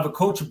idea of a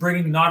coach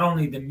bringing not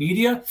only the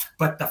media,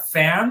 but the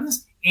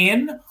fans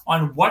in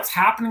on what's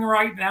happening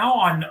right now,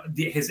 on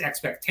his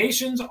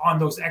expectations, on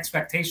those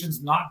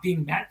expectations not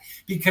being met.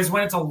 Because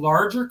when it's a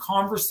larger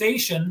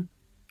conversation,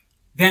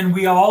 then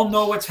we all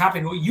know what's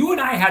happening. Well, you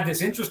and I had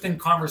this interesting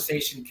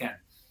conversation, Ken.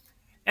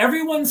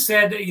 Everyone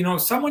said,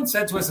 someone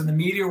said to us in the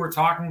media, we're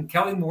talking,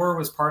 Kelly Moore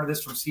was part of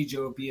this from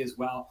CJOB as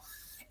well.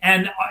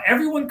 And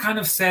everyone kind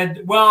of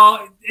said,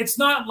 well, it's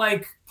not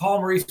like Paul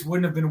Maurice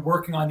wouldn't have been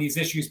working on these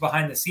issues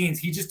behind the scenes.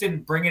 He just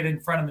didn't bring it in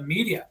front of the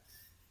media.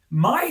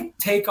 My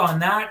take on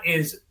that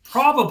is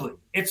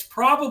it's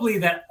probably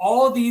that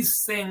all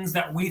these things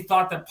that we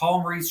thought that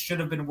Paul Maurice should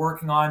have been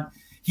working on,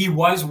 he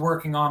was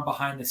working on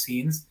behind the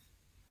scenes.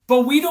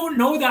 But we don't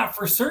know that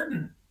for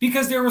certain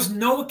because there was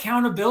no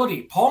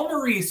accountability. Paul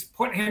Maurice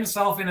put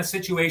himself in a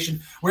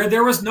situation where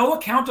there was no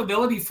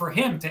accountability for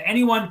him to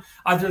anyone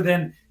other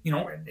than,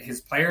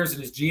 his players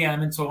and his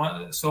GM and so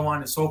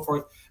on and so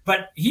forth.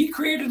 But he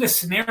created a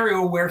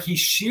scenario where he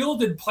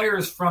shielded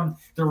players from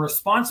the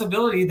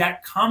responsibility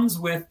that comes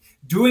with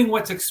doing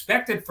what's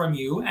expected from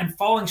you and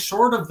falling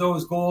short of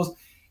those goals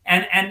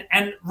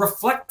and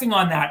reflecting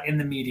on that in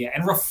the media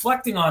and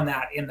reflecting on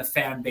that in the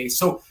fan base.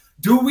 So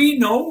do we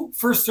know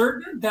for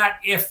certain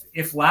that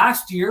if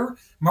last year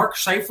Mark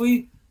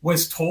Scheifele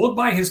was told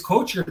by his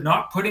coach, you're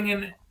not putting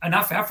in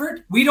enough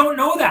effort? We don't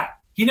know that.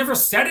 He never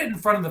said it in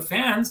front of the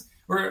fans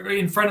or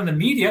in front of the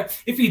media.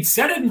 If he'd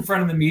said it in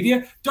front of the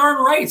media, darn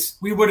right,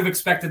 we would have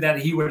expected that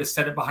he would have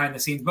said it behind the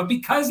scenes. But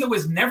because it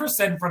was never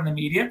said in front of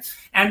the media,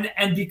 and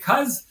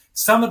because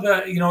some of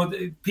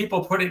the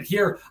people put it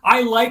here,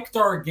 I liked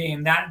our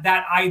game,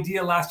 that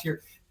idea last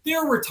year.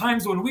 There were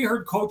times when we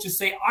heard coaches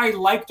say, I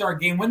liked our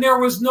game, when there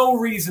was no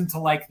reason to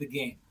like the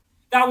game.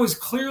 That was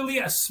clearly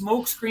a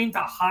smokescreen to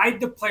hide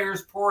the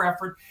players' poor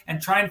effort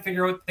and try and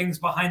figure out things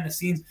behind the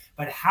scenes.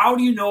 But how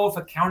do you know if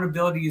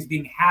accountability is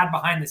being had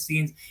behind the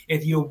scenes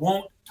if you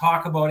won't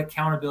talk about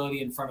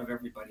accountability in front of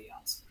everybody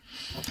else?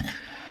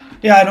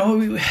 Yeah,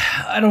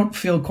 I don't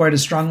feel quite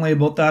as strongly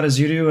about that as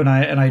you do, and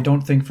I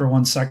don't think for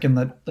one second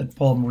that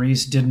Paul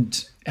Maurice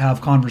didn't have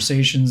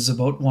conversations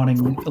about wanting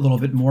a little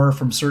bit more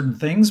from certain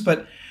things.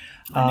 But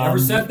I never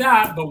said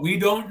that, but we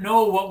don't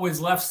know what was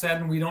left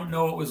said, and we don't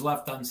know what was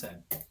left unsaid.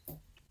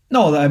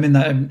 No, I mean,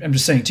 I'm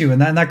just saying too,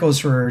 and that goes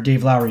for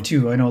Dave Lowry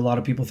too. I know a lot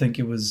of people think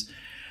it was,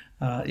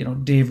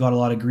 Dave got a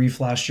lot of grief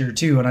last year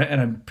too,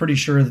 and I'm pretty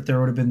sure that there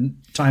would have been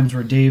times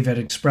where Dave had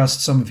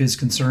expressed some of his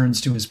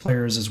concerns to his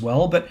players as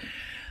well. But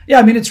yeah,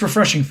 I mean, it's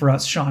refreshing for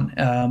us, Sean.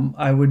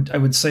 I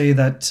would say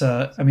that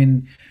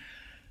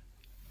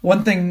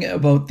one thing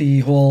about the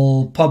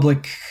whole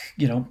public,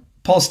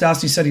 Paul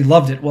Stastny said he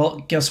loved it. Well,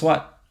 guess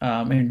what?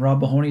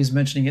 Rob Mahoney is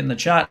mentioning it in the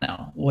chat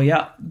now. Well,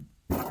 yeah.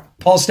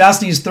 Paul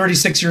Stastny is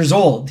 36 years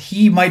old.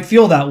 He might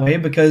feel that way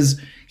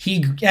because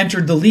he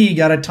entered the league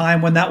at a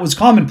time when that was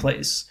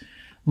commonplace.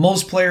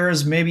 Most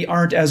players maybe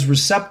aren't as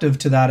receptive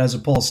to that as a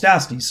Paul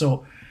Stastny.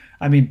 So,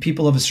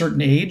 people of a certain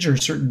age or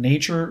certain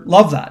nature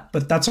love that.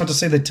 But that's not to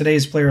say that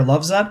today's player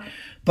loves that.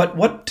 But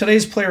what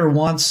today's player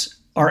wants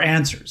are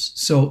answers.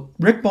 So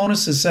Rick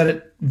Bowness has said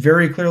it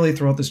very clearly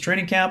throughout this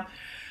training camp.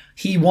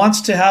 He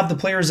wants to have the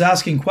players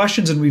asking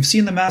questions, and we've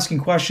seen them asking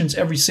questions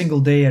every single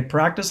day at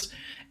practice.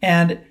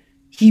 and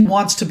he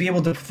wants to be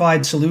able to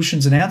provide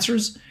solutions and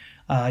answers.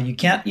 You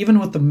can't, even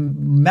with the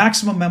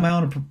maximum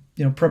amount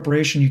of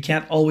preparation, you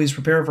can't always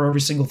prepare for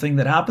every single thing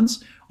that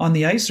happens on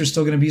the ice. There's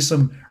still going to be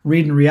some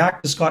read and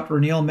react, as Scott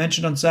Verneal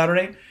mentioned on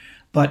Saturday.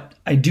 But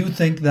I do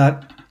think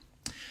that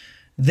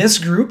this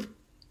group,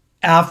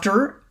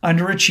 after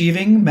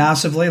underachieving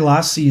massively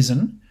last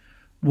season,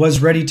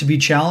 was ready to be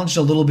challenged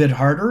a little bit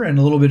harder and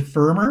a little bit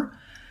firmer.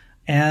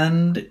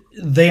 And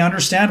they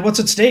understand what's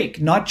at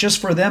stake, not just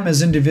for them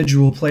as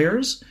individual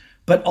players,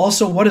 but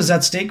also what is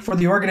at stake for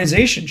the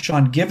organization,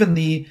 Sean, given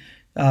the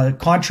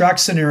contract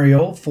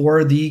scenario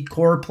for the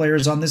core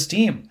players on this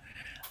team.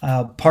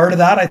 Part of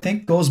that, I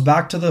think, goes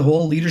back to the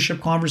whole leadership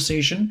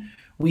conversation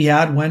we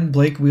had when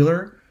Blake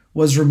Wheeler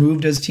was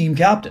removed as team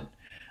captain.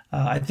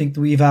 I think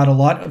we've had a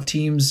lot of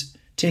teams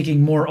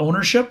taking more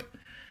ownership,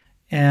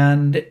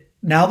 and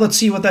now let's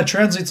see what that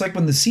translates like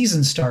when the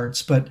season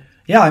starts. But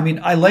yeah, I mean,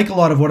 I like a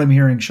lot of what I'm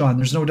hearing, Sean.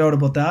 There's no doubt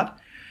about that.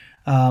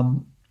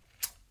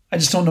 I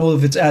just don't know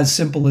if it's as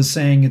simple as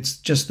saying it's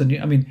just the new.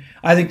 I mean,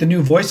 I think the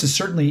new voice is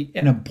certainly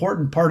an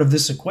important part of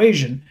this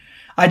equation.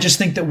 I just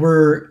think that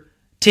we're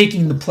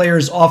taking the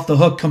players off the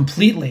hook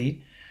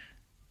completely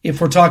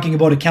if we're talking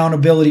about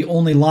accountability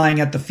only lying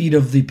at the feet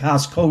of the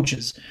past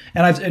coaches.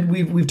 And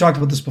we've talked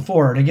about this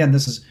before. And again,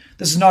 this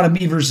is not a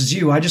me versus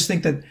you. I just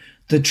think that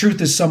the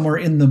truth is somewhere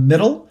in the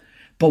middle.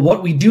 But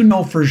what we do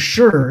know for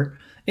sure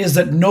is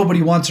that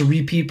nobody wants a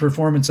repeat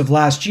performance of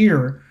last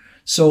year.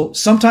 So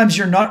sometimes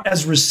you're not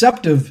as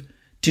receptive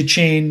to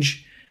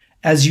change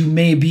as you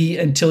may be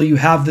until you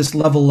have this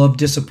level of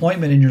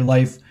disappointment in your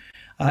life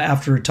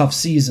after a tough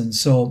season.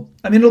 So,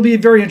 I mean, it'll be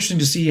very interesting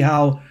to see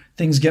how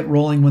things get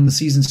rolling when the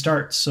season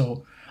starts.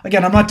 So,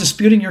 again, I'm not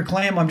disputing your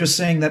claim. I'm just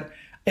saying that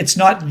it's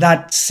not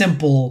that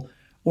simple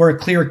or a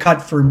clear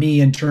cut for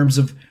me in terms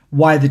of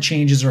why the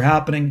changes are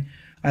happening.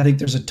 I think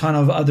there's a ton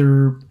of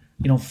other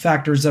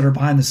factors that are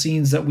behind the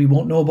scenes that we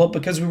won't know about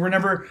because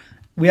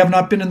we have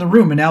not been in the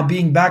room, and now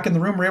being back in the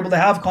room, we're able to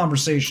have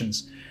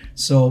conversations.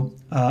 So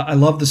I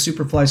love the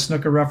Superfly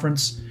snooker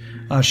reference.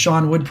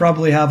 Sean would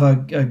probably have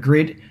a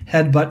great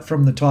headbutt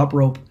from the top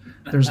rope.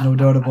 There's no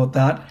doubt about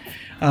that.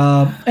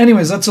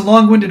 Anyways, that's a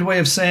long-winded way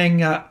of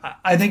saying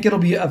I think it'll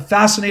be a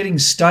fascinating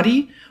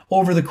study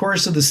over the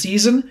course of the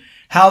season,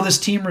 how this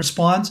team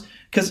responds.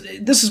 Because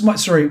this is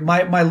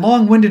my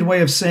long-winded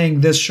way of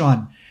saying this,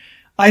 Sean.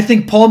 I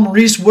think Paul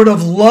Maurice would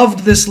have loved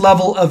this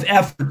level of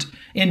effort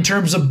in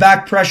terms of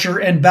back pressure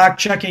and back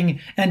checking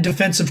and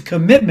defensive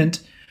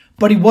commitment,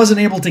 but he wasn't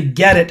able to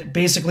get it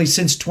basically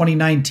since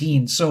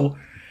 2019. So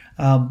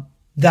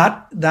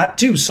that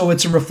too. So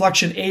it's a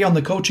reflection, on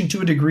the coaching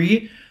to a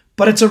degree,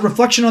 but it's a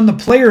reflection on the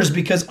players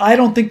because I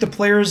don't think the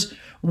players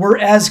were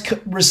as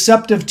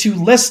receptive to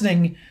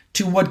listening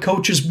to what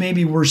coaches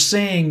maybe were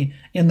saying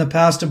in the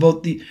past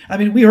about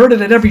we heard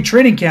it at every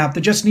training camp.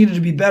 They just needed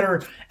to be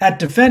better at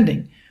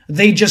defending.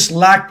 They just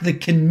lacked the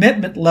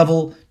commitment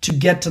level to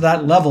get to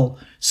that level.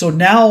 So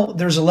now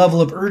there's a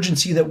level of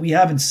urgency that we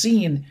haven't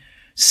seen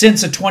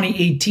since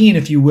 2018,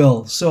 if you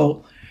will.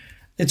 So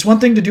it's one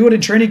thing to do it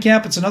in training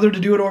camp. It's another to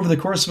do it over the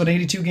course of an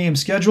 82-game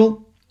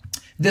schedule.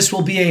 This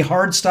will be a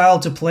hard style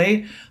to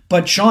play.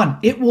 But, Sean,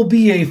 it will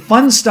be a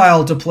fun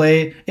style to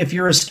play if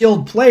you're a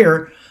skilled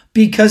player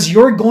because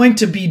you're going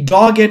to be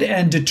dogged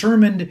and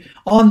determined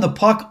on the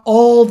puck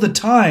all the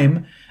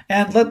time.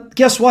 And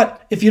guess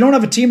what? If you don't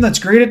have a team that's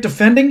great at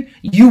defending,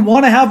 you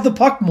want to have the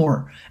puck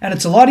more. And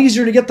it's a lot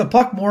easier to get the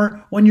puck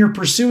more when you're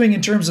pursuing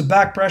in terms of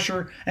back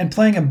pressure and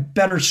playing a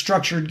better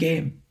structured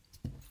game.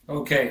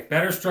 Okay,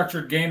 better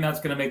structured game.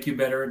 That's going to make you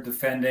better at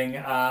defending.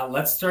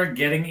 Let's start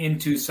getting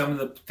into some of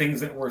the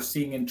things that we're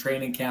seeing in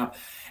training camp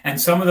and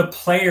some of the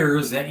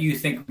players that you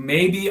think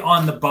maybe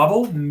on the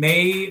bubble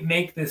may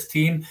make this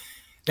team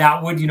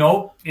that would,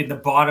 in the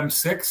bottom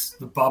six,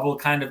 the bubble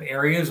kind of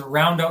areas,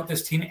 round out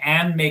this team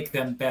and make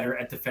them better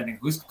at defending.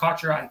 Who's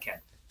caught your eye, Ken?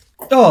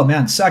 Oh,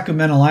 man, Saku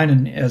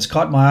Menelainen has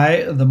caught my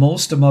eye the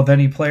most of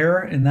any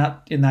player in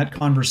that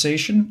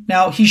conversation.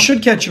 Now, he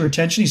should catch your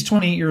attention. He's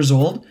 28 years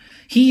old.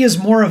 He is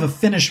more of a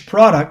finished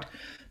product,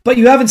 but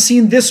you haven't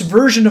seen this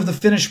version of the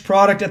finished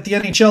product at the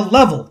NHL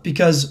level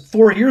because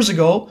 4 years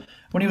ago,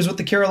 when he was with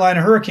the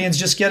Carolina Hurricanes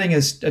just getting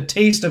a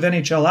taste of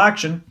NHL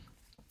action,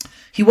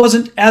 he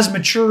wasn't as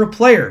mature a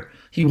player.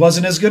 He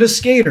wasn't as good a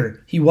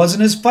skater. He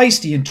wasn't as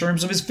feisty in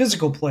terms of his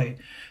physical play.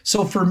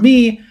 So for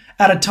me,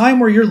 at a time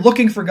where you're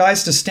looking for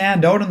guys to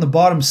stand out in the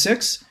bottom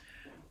six,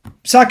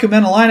 Saku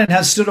Menelainen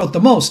has stood out the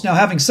most. Now,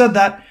 having said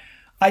that,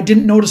 I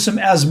didn't notice him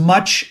as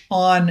much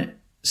on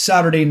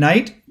Saturday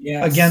night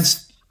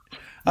against.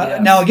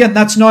 Yes. Now, again,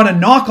 that's not a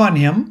knock on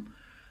him.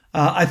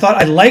 I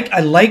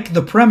like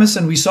the premise,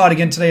 and we saw it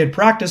again today at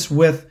practice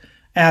with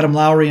Adam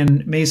Lowry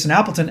and Mason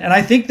Appleton. And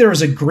I think there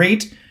is a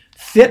great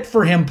fit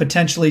for him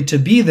potentially to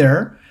be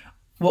there.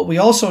 What we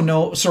also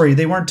know,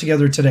 they weren't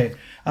together today.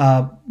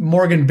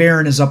 Morgan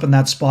Barron is up in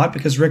that spot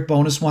because Rick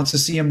Bowness wants to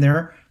see him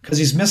there because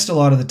he's missed a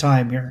lot of the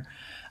time here.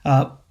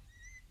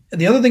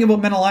 The other thing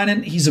about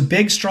Menelainen, he's a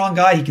big, strong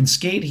guy. He can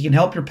skate. He can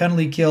help your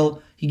penalty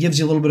kill. He gives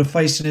you a little bit of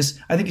feistiness.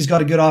 I think he's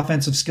got a good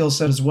offensive skill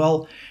set as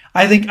well.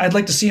 I think I'd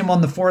like to see him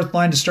on the fourth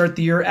line to start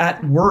the year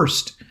at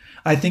worst.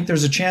 I think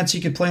there's a chance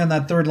he could play on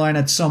that third line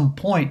at some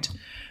point.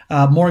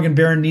 Morgan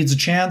Barron needs a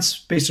chance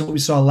based on what we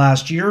saw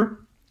last year.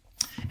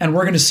 And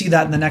we're going to see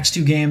that in the next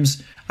 2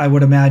 games, I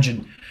would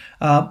imagine.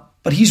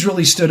 But he's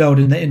really stood out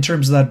in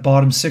terms of that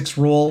bottom 6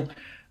 role.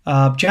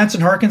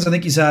 Jansen Harkins, I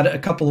think he's had a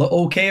couple of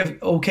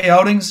okay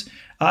outings.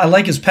 I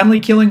like his penalty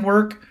killing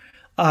work.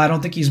 I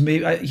don't think he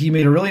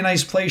made a really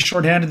nice play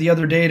shorthanded the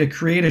other day to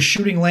create a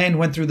shooting lane,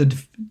 went through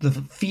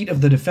the feet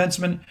of the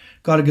defenseman,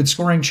 got a good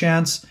scoring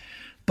chance.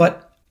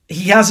 But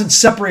he hasn't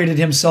separated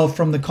himself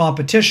from the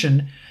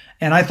competition,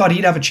 and I thought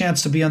he'd have a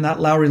chance to be on that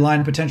Lowry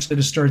line potentially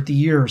to start the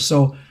year.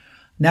 So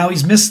now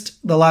he's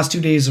missed the last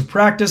 2 days of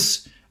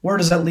practice. Where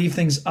does that leave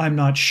things? I'm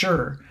not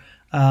sure.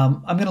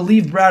 I'm going to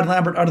leave Brad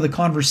Lambert out of the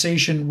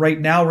conversation right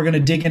now. We're going to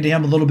dig into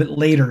him a little bit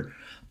later.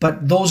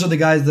 But those are the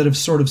guys that have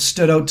sort of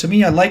stood out to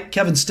me. I like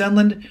Kevin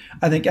Stenlund,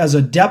 I think, as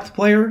a depth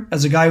player,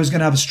 as a guy who's going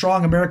to have a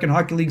strong American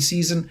Hockey League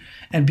season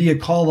and be a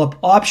call-up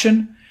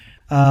option.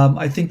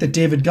 I think that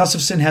David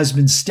Gustafsson has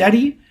been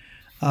steady.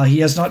 He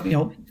has not,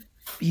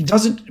 he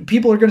doesn't,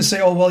 people are going to say,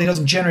 oh, well, he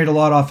doesn't generate a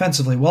lot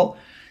offensively. Well,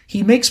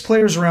 he makes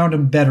players around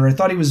him better. I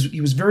thought he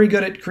was very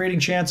good at creating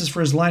chances for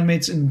his line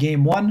mates in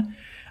game 1.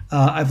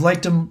 I've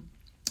liked him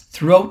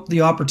throughout the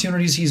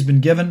opportunities he's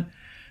been given.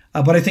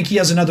 But I think he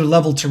has another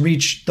level to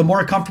reach. The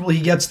more comfortable he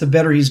gets, the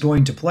better he's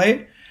going to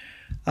play.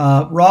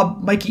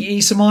 Mikey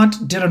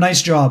Asimont did a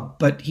nice job,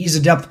 but he's a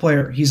depth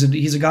player. He's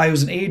a guy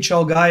who's an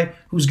AHL guy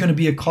who's going to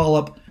be a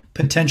call-up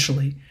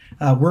potentially.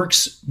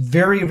 Works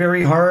very,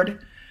 very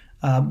hard.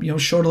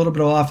 Showed a little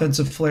bit of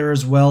offensive flair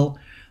as well.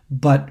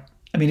 But,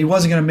 he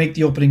wasn't going to make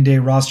the opening day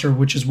roster,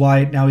 which is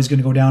why now he's going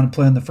to go down and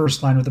play on the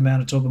first line with the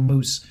Manitoba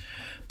Moose.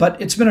 But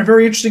it's been a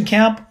very interesting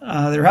camp.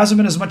 There hasn't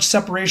been as much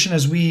separation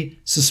as we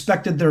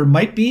suspected there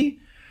might be.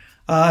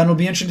 And it'll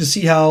be interesting to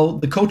see how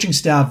the coaching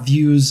staff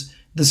views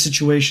the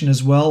situation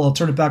as well. I'll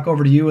turn it back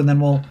over to you, and then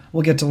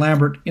we'll get to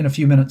Lambert in a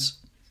few minutes.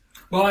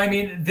 Well,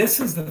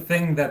 this is the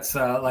thing that's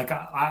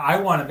I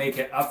want to make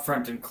it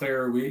upfront and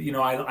clear.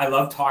 I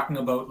love talking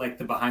about like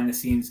the behind the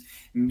scenes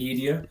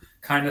media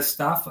kind of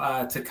stuff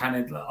to kind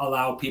of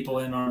allow people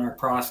in on our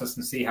process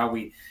and see how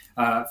we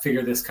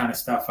figure this kind of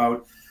stuff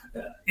out.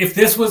 If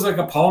this was like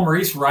a Paul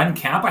Maurice run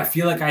camp, I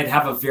feel like I'd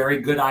have a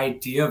very good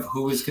idea of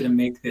who is going to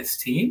make this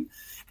team.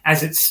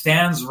 As it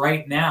stands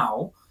right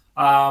now,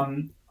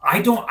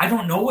 I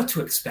don't know what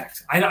to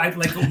expect. I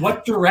like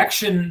what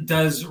direction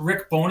does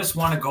Rick Bowness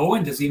want to go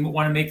in? Does he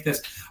want to make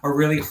this a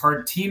really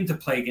hard team to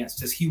play against?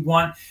 Does he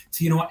want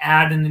to,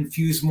 add and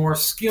infuse more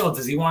skill?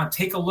 Does he want to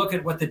take a look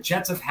at what the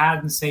Jets have had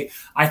and say,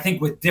 I think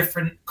with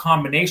different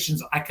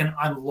combinations, I can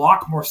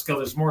unlock more skill.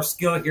 There's more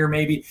skill here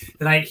maybe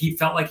than he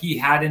felt like he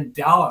had in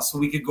Dallas. So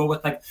we could go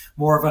with like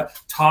more of a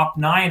top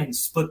 9 and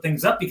split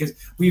things up, because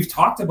we've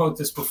talked about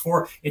this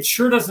before. It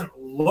sure doesn't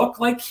look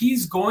like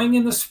he's going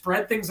in the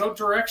spread things out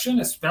direction,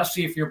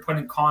 especially if you're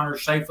putting Connor,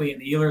 Scheifele,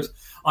 and Ehlers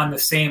on the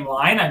same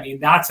line.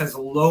 That's as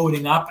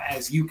loading up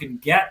as you can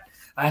get.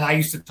 And I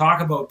used to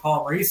talk about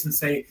Paul Maurice and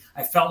say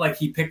I felt like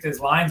he picked his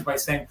lines by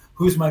saying,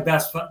 who's my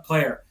best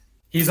player?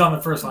 He's on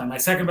the first line. My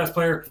second best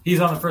player,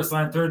 he's on the first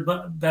line. Third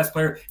best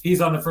player,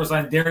 he's on the first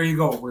line. There you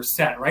go. We're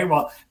set, right?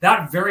 Well,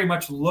 that very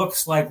much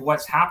looks like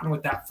what's happened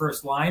with that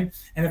first line.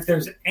 And if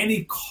there's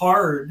any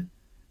card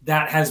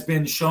that has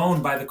been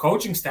shown by the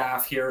coaching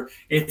staff here,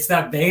 it's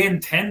that they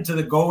intend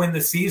to go in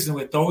the season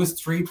with those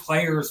 3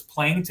 players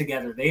playing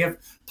together. They have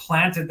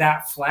planted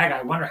that flag.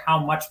 I wonder how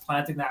much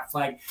planting that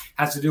flag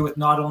has to do with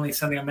not only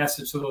sending a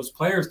message to those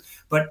players,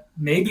 but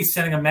maybe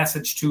sending a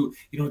message to,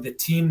 the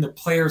team, the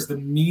players, the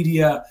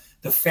media,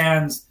 the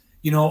fans,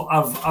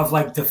 of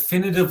like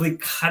definitively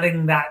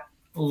cutting that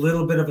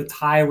little bit of a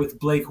tie with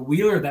Blake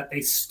Wheeler that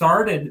they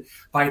started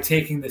by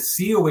taking the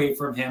C away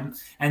from him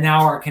and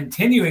now are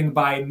continuing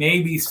by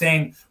maybe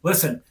saying,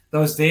 listen,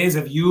 those days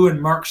of you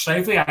and Mark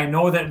Scheifele, I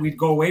know that we'd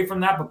go away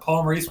from that, but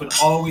Paul Maurice would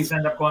always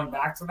end up going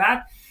back to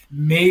that.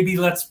 Maybe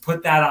let's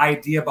put that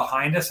idea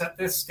behind us at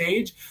this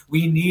stage.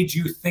 We need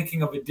you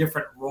thinking of a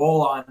different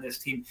role on this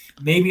team.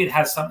 Maybe it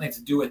has something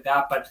to do with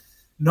that, but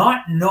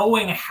not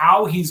knowing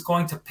how he's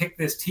going to pick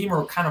this team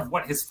or kind of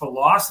what his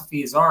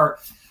philosophies are,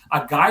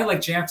 a guy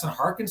like Jansen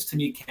Harkins, to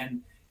me,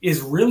 Ken,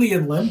 is really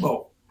in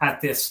limbo at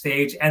this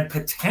stage and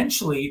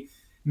potentially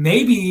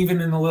maybe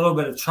even in a little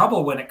bit of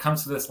trouble when it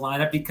comes to this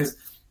lineup because,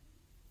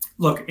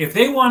 look, if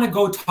they want to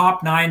go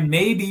top 9,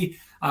 maybe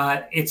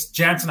it's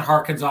Jansen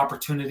Harkins'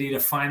 opportunity to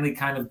finally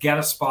kind of get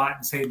a spot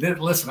and say,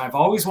 listen, I've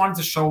always wanted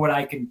to show what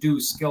I can do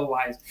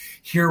skill-wise.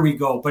 Here we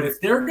go. But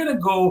if they're going to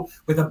go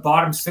with a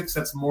bottom 6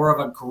 that's more of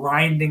a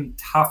grinding,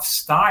 tough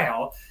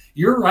style,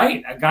 you're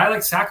right. A guy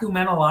like Saku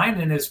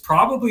Menelainen is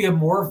probably a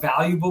more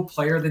valuable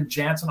player than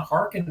Jansen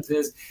Harkins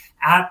is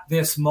at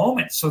this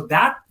moment. So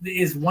that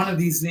is one of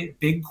these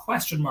big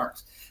question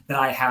marks that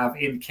I have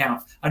in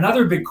camp.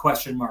 Another big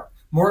question mark,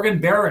 Morgan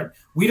Barron.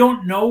 We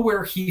don't know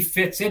where he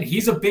fits in.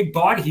 He's a big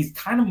body. He's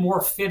kind of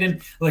more fit in.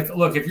 Like,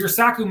 look, if you're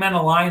Saku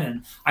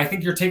Menelainen, I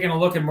think you're taking a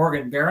look at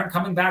Morgan Barron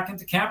coming back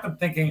into camp and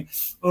thinking,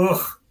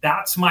 ugh,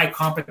 That's my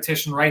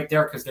competition right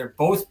there because they're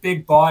both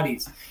big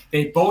bodies.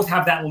 They both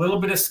have that little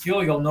bit of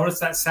skill. You'll notice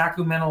that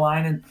Saku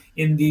Menelainen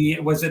in the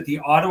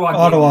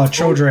Ottawa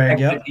Chow drag,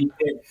 yeah,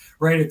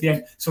 right at the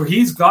end. So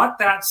he's got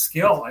that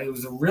skill. It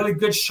was a really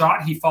good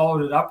shot. He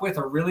followed it up with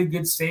a really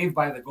good save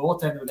by the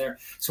goaltender there.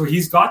 So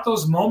he's got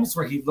those moments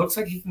where he looks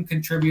like he can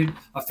contribute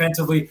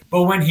offensively,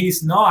 but when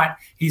he's not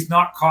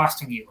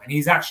costing you, and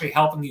he's actually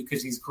helping you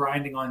because he's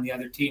grinding on the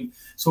other team.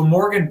 So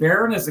Morgan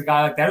Barron is a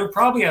guy like that who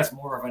probably has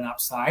more of an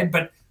upside,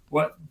 but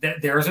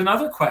there's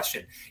another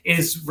question.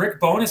 Is Rick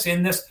Bowness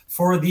in this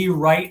for the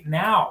right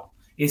now?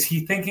 Is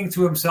he thinking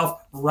to himself,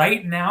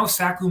 right now,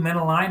 Saku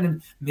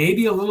Menelainen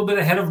maybe a little bit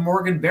ahead of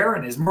Morgan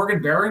Barron? Is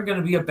Morgan Barron going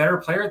to be a better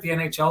player at the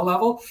NHL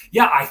level?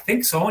 Yeah, I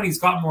think so, and he's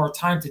got more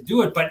time to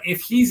do it. But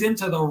if he's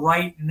into the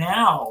right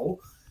now,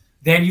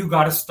 then you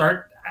got to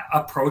start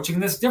approaching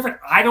this different.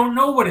 I don't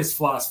know what his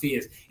philosophy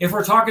is. If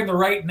we're talking the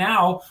right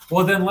now,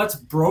 well, then let's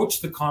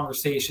broach the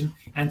conversation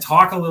and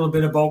talk a little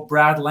bit about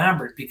Brad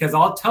Lambert, because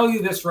I'll tell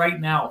you this right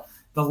now.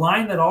 The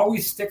line that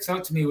always sticks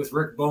out to me with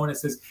Rick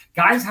Bowness is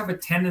guys have a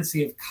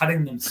tendency of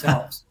cutting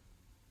themselves.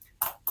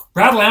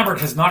 Brad Lambert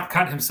has not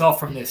cut himself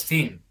from this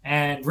team.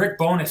 And Rick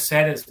Bowness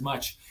said as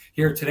much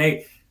here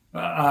today,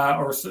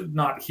 or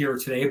not here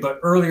today,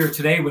 but earlier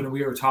today when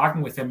we were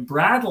talking with him.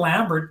 Brad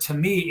Lambert, to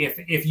me,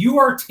 if you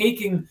are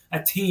taking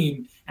a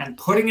team and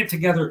putting it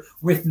together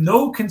with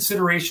no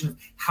consideration of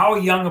how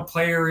young a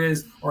player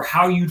is or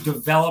how you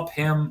develop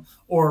him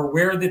or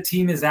where the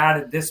team is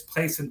at this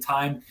place and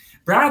time,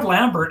 Brad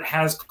Lambert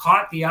has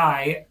caught the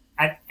eye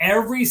at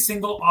every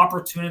single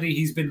opportunity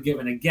he's been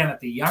given. Again,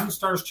 at the Young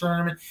Stars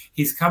tournament,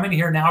 he's coming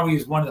here now.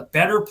 He's one of the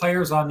better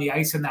players on the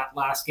ice in that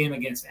last game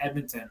against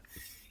Edmonton.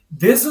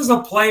 This is a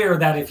player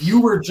that if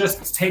you were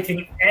just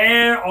taking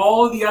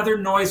all the other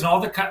noise and all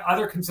the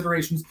other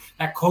considerations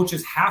that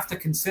coaches have to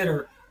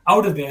consider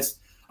out of this,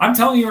 I'm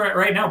telling you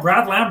right now,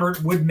 Brad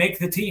Lambert would make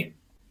the team.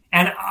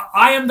 And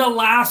I am the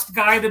last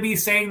guy to be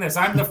saying this.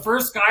 I'm the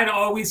first guy to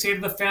always say to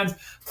the fans,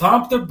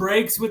 pump the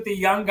brakes with the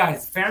young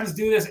guys. Fans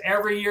do this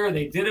every year.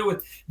 They did it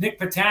with Nick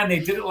Patan. They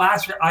did it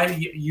last year.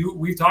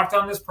 We've talked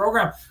on this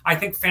program. I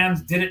think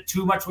fans did it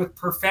too much with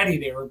Perfetti.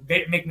 They were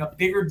making a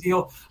bigger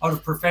deal out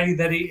of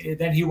Perfetti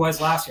than he was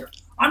last year.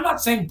 I'm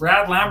not saying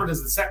Brad Lambert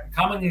is the second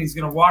coming and he's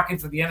going to walk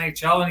into the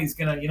NHL and he's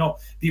going to,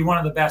 be one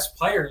of the best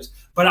players.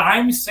 But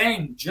I'm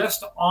saying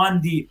just on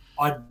the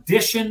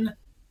audition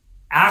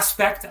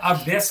aspect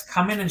of this,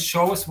 come in and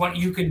show us what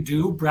you can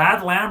do.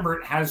 Brad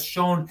Lambert has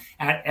shown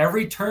at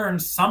every turn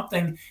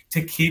something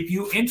to keep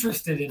you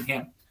interested in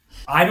him.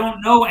 I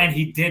don't know, and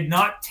he did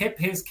not tip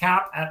his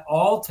cap at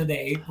all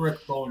today,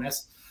 Rick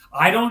Bowness.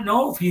 I don't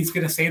know if he's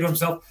going to say to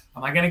himself,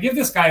 am I going to give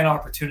this guy an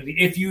opportunity?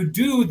 If you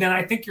do, then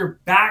I think you're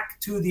back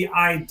to the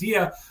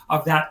idea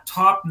of that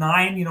top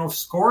 9,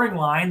 scoring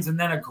lines and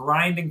then a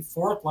grinding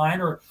fourth line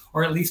or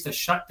at least a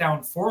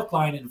shutdown fourth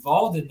line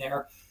involved in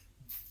there.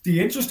 The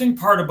interesting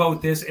part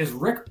about this is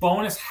Rick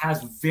Bowness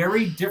has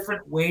very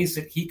different ways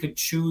that he could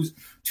choose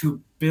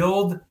to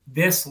build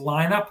this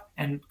lineup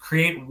and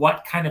create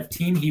what kind of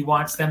team he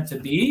wants them to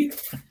be.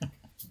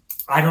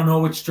 I don't know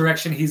which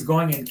direction he's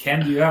going in.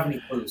 Ken, do you have any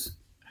clues?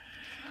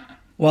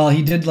 Well,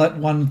 he did let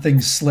one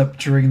thing slip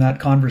during that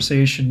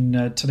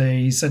conversation today.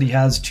 He said he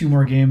has 2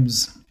 more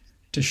games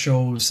to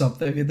show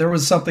something. There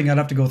was something, I'd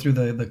have to go through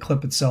the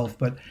clip itself,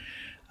 but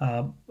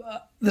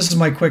this is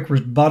my quick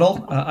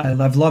rebuttal.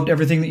 I've loved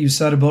everything that you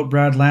said about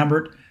Brad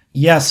Lambert.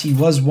 Yes, he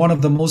was one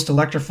of the most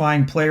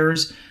electrifying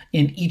players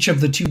in each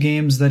of the 2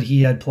 games that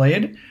he had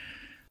played,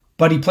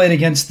 but he played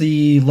against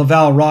the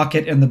Laval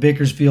Rocket and the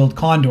Bakersfield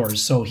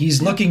Condors. So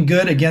he's looking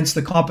good against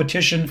the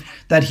competition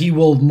that he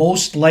will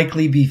most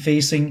likely be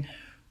facing,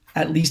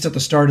 at least at the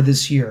start of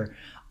this year.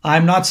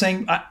 I'm not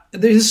saying,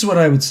 this is what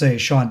I would say,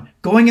 Sean.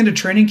 Going into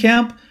training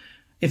camp,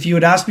 if you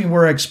had asked me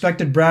where I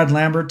expected Brad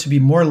Lambert to be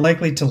more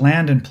likely to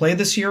land and play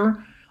this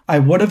year, I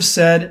would have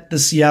said the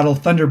Seattle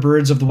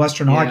Thunderbirds of the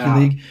Western Hockey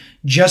League,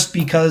 just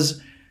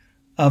because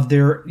of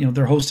they're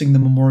hosting the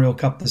Memorial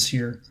Cup this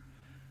year,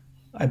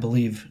 I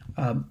believe.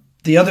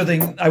 The other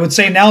thing I would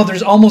say now,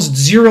 there's almost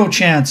 0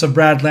 chance of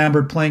Brad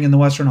Lambert playing in the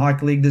Western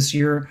Hockey League this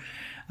year.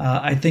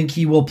 I think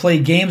he will play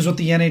games with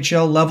the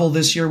NHL level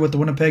this year with the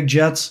Winnipeg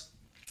Jets.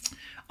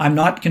 I'm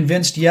not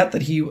convinced yet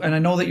that and I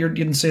know that you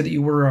didn't say that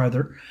you were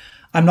either.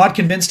 I'm not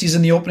convinced he's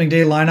in the opening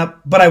day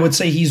lineup, but I would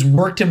say he's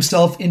worked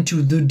himself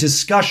into the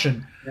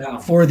discussion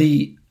for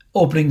the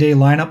opening day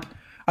lineup.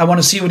 I want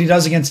to see what he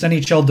does against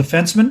NHL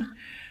defensemen.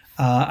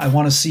 I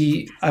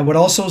would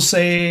also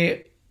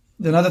say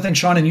another thing,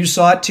 Sean, and you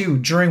saw it too,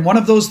 during one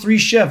of those 3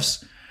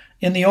 shifts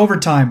in the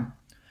overtime,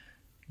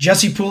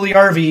 Jesse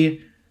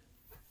Pugliarvi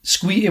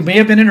it may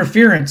have been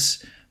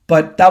interference,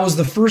 but that was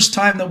the first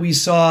time that we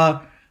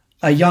saw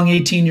a young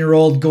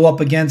 18-year-old go up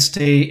against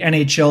a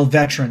NHL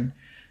veteran.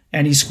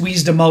 And he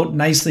squeezed him out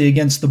nicely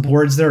against the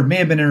boards there. It may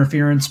have been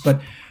interference,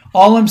 but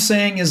all I'm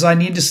saying is I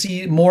need to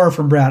see more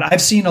from Brad.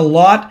 I've seen a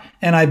lot,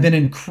 and I've been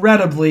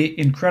incredibly,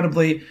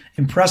 incredibly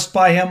impressed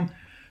by him.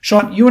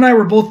 Sean, you and I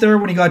were both there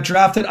when he got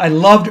drafted. I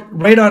loved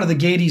right out of the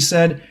gate, he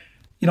said,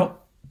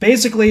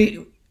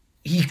 basically,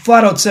 he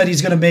flat out said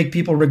he's going to make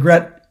people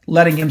regret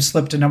letting him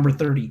slip to number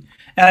 30.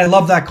 And I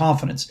love that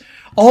confidence.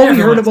 All we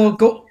heard about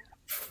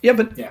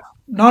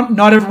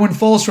not everyone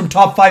falls from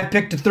top 5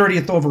 pick to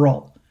 30th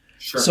overall.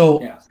 Sure.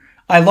 So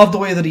I love the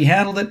way that he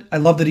handled it. I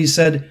love that he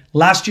said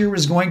last year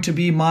was going to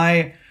be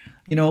my,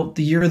 the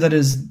year that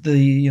is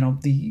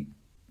the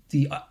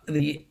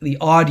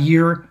odd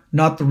year,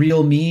 not the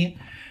real me.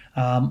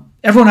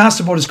 Everyone asked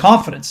about his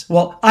confidence.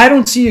 Well, I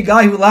don't see a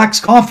guy who lacks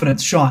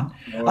confidence, Sean.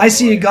 I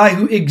see a guy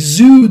who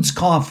exudes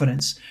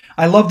confidence.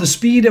 I love the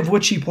speed of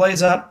which he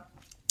plays at.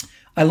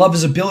 I love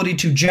his ability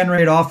to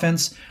generate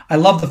offense. I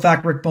love the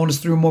fact Rick Bowness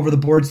threw him over the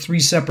boards 3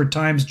 separate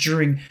times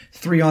during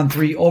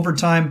 3-on-3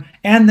 overtime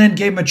and then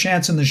gave him a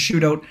chance in the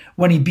shootout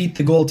when he beat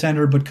the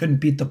goaltender but couldn't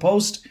beat the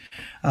post.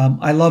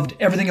 I loved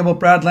everything about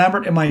Brad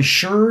Lambert. Am I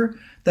sure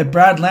that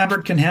Brad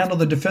Lambert can handle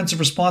the defensive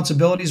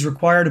responsibilities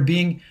required of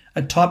being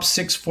a top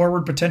 6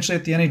 forward potentially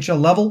at the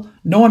NHL level?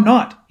 No, I'm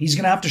not. He's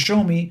going to have to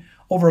show me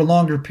over a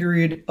longer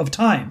period of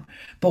time.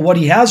 But what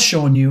he has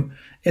shown you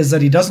is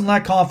that he doesn't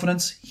lack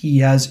confidence.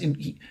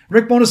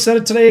 Rick Bowness said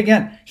it today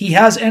again. He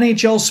has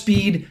NHL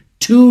speed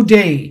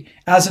today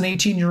as an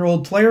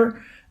 18-year-old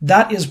player.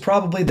 That is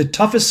probably the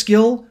toughest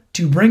skill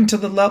to bring to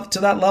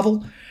that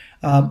level.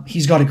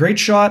 He's got a great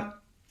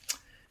shot.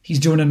 He's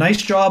doing a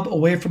nice job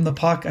away from the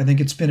puck. I think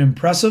it's been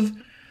impressive.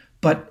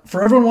 But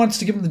for everyone who wants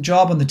to give him the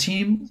job on the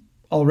team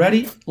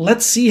already,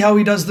 let's see how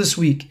he does this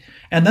week.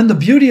 And then the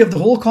beauty of the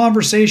whole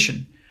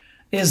conversation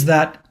is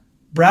that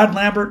Brad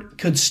Lambert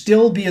could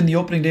still be in the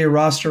opening day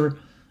roster,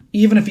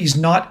 even if he's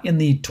not in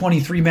the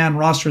 23-man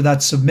roster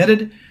that's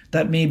submitted.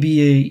 That may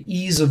be a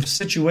ease of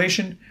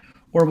situation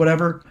or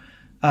whatever.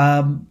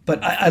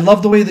 But I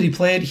love the way that he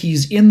played.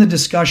 He's in the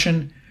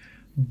discussion.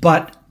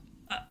 But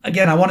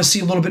again, I want to see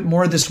a little bit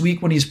more this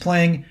week when he's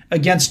playing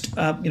against,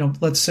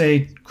 let's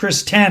say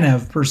Chris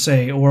Tanev per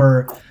se,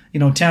 or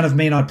Tanev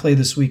may not play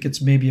this week.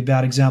 It's maybe a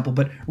bad example,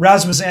 but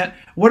Rasmus,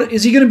 what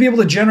is he going to be able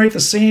to generate the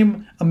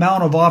same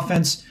amount of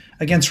offense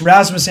against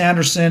Rasmus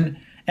Andersson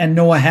and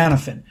Noah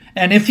Hannafin?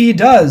 And if he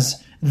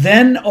does,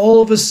 then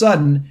all of a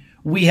sudden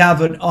we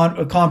have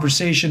a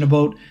conversation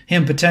about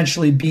him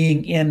potentially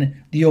being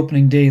in the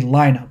opening day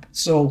lineup.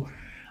 So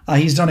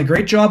he's done a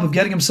great job of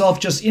getting himself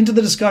just into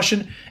the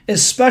discussion,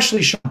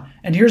 especially Sean.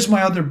 And here's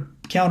my other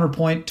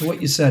counterpoint to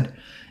what you said.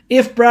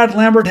 If Brad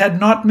Lambert had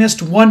not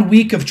missed 1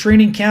 week of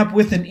training camp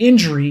with an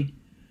injury,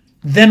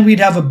 then we'd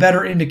have a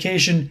better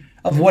indication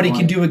of what he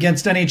can do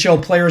against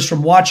NHL players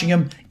from watching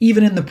him,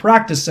 even in the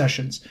practice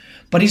sessions.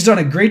 But he's done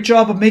a great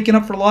job of making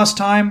up for lost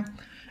time,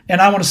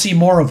 and I want to see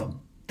more of him.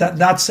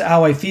 That's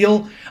how I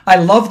feel. I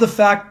love the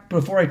fact,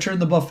 before I turn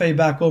the buffet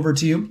back over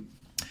to you,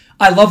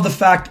 I love the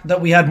fact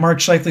that we had Mark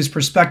Scheifele's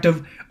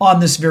perspective on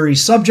this very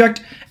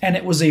subject, and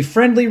it was a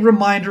friendly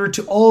reminder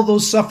to all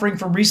those suffering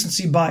from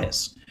recency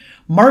bias.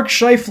 Mark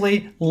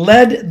Scheifele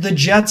led the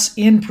Jets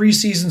in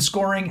preseason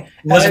scoring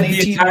as an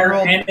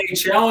 18-year-old.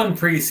 NHL in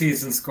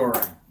preseason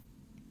scoring.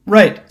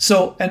 Right.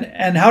 So,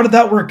 and how did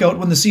that work out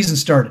when the season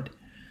started?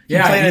 He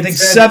played, I think,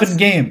 7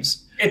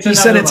 games. He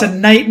said it's a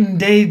night and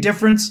day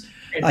difference.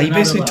 He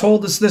basically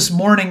told us this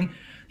morning,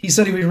 he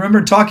said he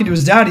remembered talking to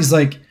his dad. He's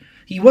like,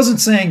 he wasn't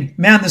saying,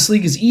 man, this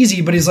league is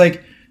easy, but he's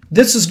like,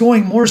 this is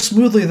going more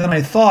smoothly than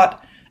I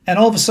thought. And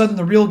all of a sudden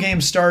the real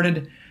game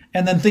started,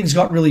 and then things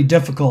got really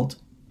difficult,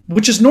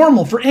 which is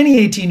normal for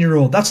any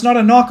 18-year-old. That's not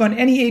a knock on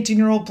any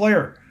 18-year-old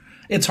player.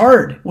 It's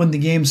hard when the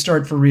games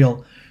start for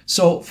real.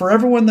 So for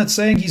everyone that's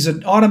saying he's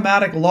an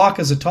automatic lock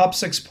as a top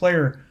 6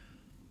 player,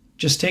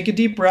 just take a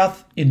deep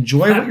breath,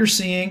 enjoy what you're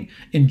seeing,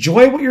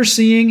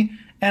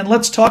 and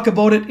let's talk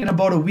about it in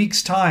about a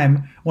week's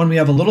time when we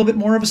have a little bit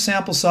more of a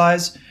sample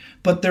size.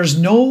 But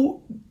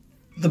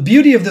the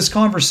beauty of this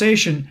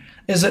conversation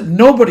is that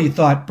nobody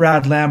thought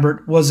Brad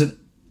Lambert was a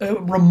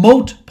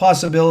remote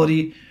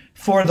possibility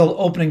for the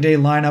opening day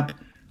lineup,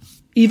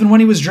 even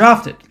when he was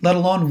drafted, let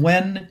alone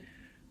when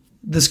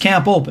this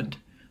camp opened.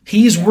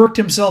 He's worked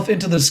himself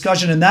into the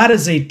discussion, and that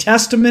is a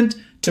testament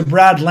to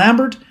Brad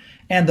Lambert.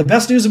 And the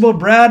best news about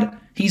Brad,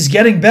 he's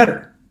getting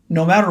better.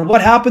 No matter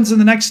what happens in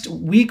the next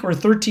week or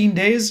 13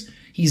 days,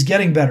 he's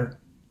getting better.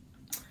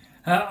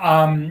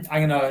 I'm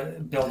going to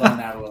build on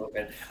that a little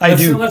bit.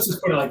 Let's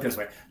just put it like this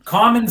way.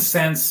 Common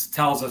sense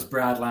tells us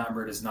Brad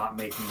Lambert is not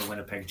making the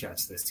Winnipeg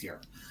Jets this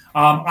year.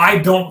 I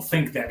don't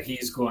think that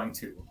he's going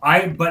to.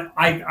 But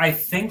I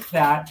think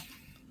that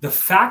the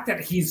fact that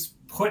he's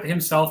put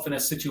himself in a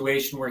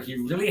situation where he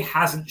really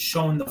hasn't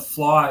shown the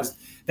flaws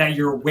that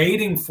you're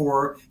waiting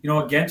for,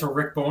 again, to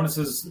Rick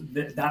Bowness's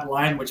that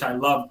line, which I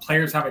love,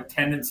 players have a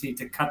tendency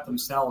to cut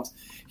themselves.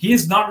 He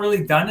has not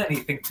really done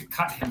anything to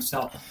cut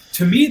himself.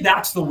 To me,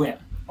 that's the win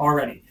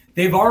already.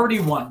 They've already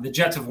won. The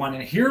Jets have won.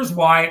 And here's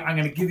why. I'm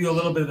going to give you a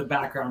little bit of the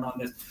background on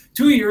this.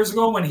 2 years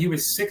ago, when he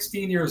was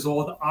 16 years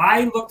old,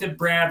 I looked at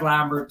Brad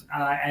Lambert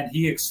and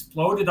he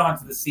exploded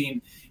onto the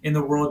scene in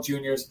the World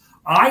Juniors.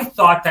 I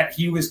thought that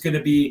he was going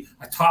to be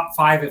a top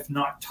 5, if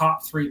not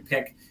top 3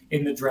 pick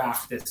in the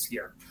draft this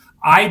year.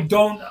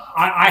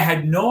 I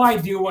had no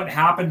idea what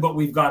happened, but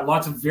we've got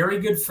lots of very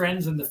good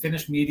friends in the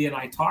Finnish media, and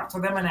I talked to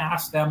them and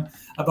asked them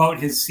about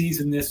his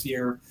season this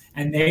year,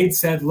 and they'd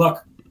said,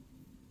 look,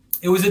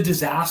 it was a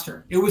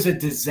disaster. It was a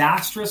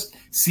disastrous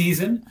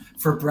season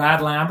for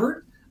Brad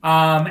Lambert.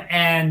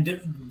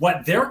 And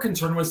what their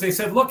concern was, they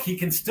said, look, he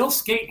can still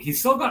skate. He's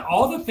still got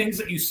all the things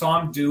that you saw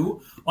him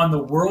do on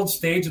the world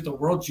stage at the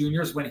World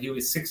Juniors when he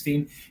was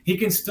 16. He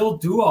can still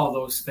do all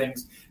those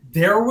things.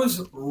 There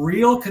was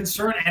real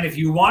concern. And if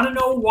you want to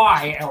know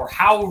why or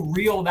how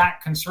real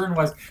that concern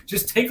was,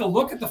 just take a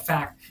look at the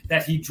fact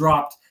that he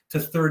dropped to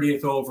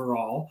 30th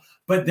overall.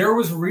 But there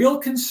was real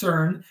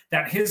concern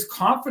that his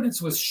confidence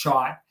was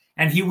shot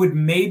and he would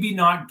maybe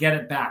not get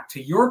it back.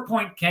 To your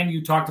point, Ken,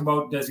 you talked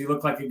about, does he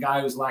look like a guy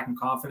who's lacking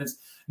confidence?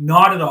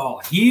 Not at all.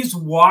 He's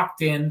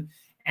walked in,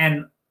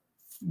 and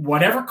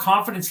whatever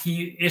confidence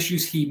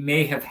issues he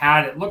may have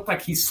had, it looked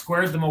like he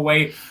squared them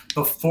away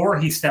before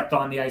he stepped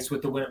on the ice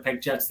with the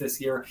Winnipeg Jets this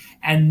year.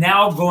 And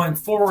now going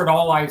forward,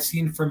 all I've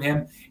seen from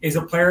him is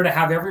a player to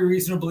have every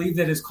reason to believe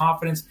that his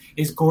confidence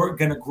is going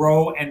to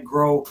grow and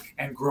grow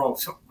and grow.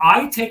 So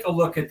I take a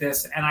look at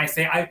this and I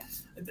say,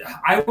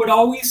 I would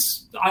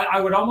almost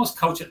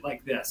couch it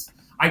like this.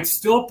 I'd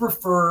still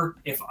prefer,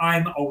 if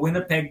I'm a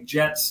Winnipeg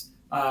Jets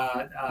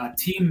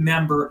team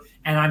member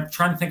and I'm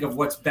trying to think of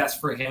what's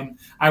best for him,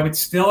 I would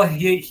still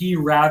he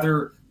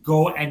rather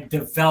go and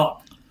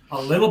develop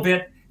a little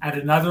bit at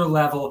another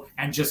level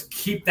and just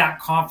keep that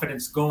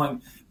confidence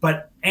going.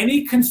 But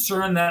any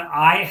concern that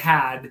I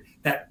had,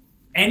 that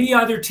any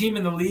other team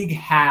in the league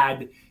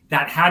had,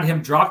 that had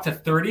him drop to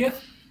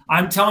 30th,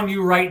 I'm telling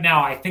you right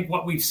now, I think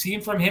what we've seen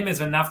from him is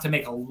enough to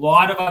make a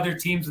lot of other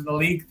teams in the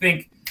league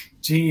think,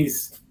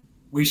 geez,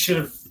 we should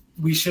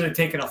have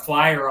taken a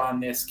flyer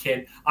on this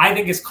kid. I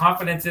think his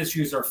confidence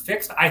issues are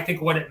fixed. I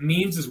think what it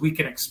means is we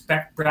can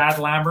expect Brad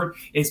Lambert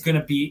is going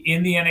to be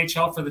in the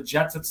NHL for the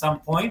Jets at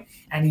some point,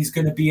 and he's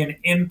going to be an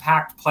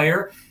impact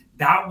player.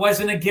 That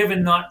wasn't a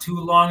given not too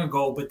long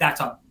ago, but that's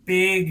a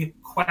big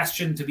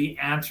question to be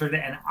answered,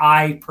 and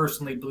I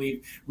personally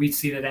believe we've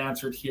seen it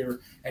answered here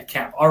at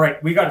Cap. All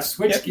right, we got to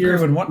switch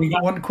gears.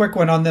 One quick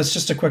one on this,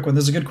 just a quick one.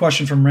 There's a good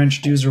question from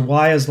Wrench Doozer.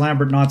 Why has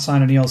Lambert not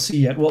signed an ELC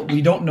yet? Well,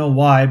 we don't know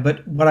why,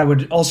 but what I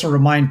would also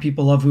remind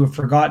people of who have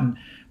forgotten,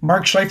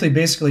 Mark Scheifele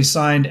basically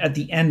signed at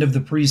the end of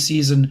the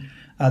preseason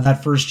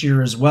that first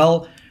year as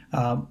well.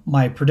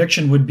 My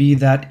prediction would be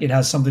that it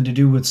has something to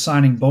do with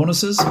signing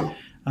bonuses.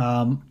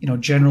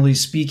 Generally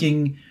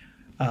speaking,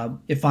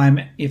 if I'm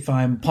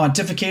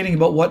pontificating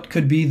about what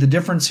could be the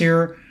difference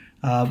here,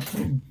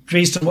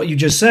 based on what you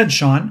just said,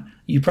 Sean,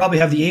 you probably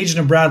have the agent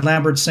of Brad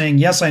Lambert saying,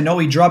 yes, I know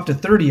he dropped to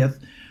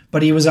 30th,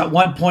 but he was at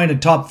one point a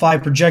top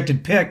 5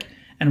 projected pick,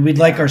 and we'd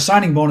like our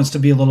signing bonus to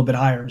be a little bit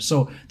higher.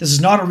 So this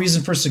is not a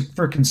reason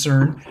for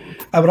concern.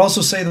 I would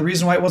also say the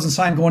reason why it wasn't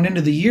signed going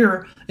into the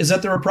year is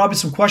that there were probably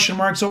some question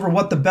marks over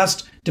what the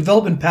best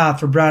development path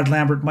for Brad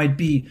Lambert might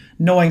be,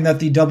 knowing that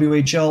the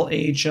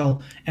WHL,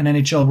 AHL, and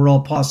NHL were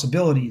all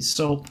possibilities.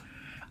 So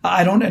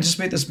I don't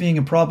anticipate this being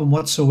a problem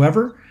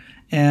whatsoever,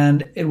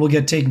 and it will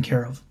get taken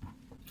care of.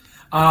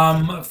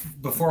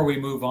 Before we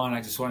move on,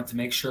 I just wanted to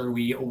make sure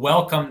we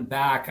welcome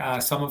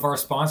back some of our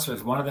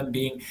sponsors, one of them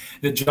being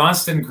the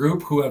Johnston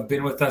Group, who have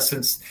been with us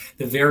since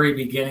the very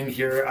beginning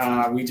here.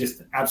 We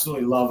just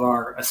absolutely love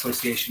our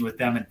association with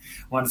them, and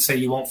want to say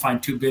you won't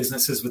find two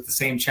businesses with the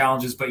same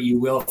challenges, but you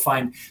will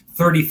find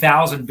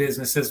 30,000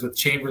 businesses with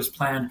Chambers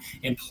Plan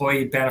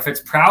employee benefits,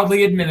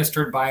 proudly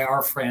administered by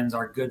our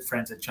good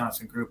friends at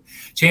Johnston Group.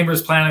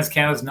 Chambers Plan is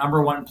Canada's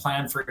 #1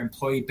 plan for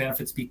employee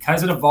benefits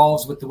because it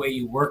evolves with the way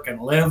you work and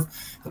live.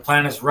 The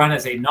plan is run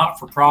as a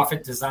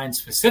not-for-profit designed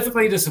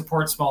specifically to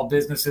support small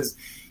businesses,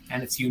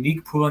 and its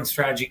unique pooling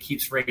strategy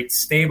keeps rates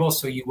stable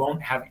so you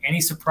won't have any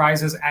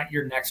surprises at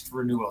your next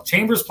renewal.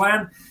 Chambers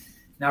Plan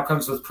now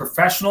comes with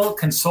professional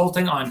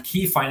consulting on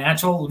key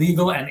financial,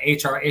 legal, and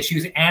HR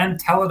issues,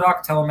 and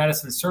Teladoc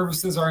telemedicine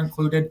services are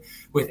included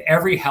with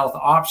every health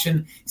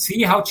option.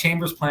 See how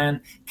Chambers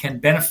Plan can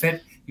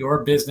benefit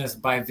your business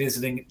by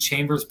visiting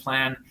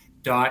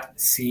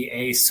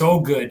chambersplan.ca. So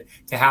good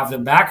to have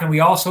them back. And we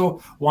also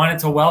wanted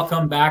to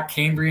welcome back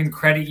Cambrian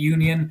Credit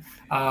Union,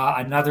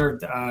 another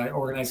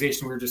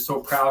organization we're just so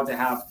proud to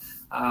have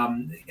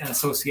an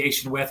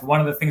association with.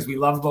 One of the things we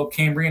love about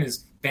Cambrian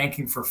is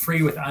banking for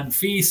free with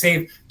Unfee.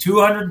 Save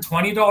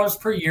 $220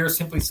 per year.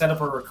 Simply set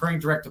up a recurring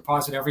direct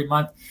deposit every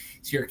month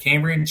to your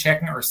Cambrian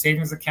checking or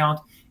savings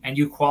account, and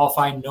you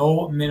qualify.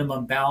 No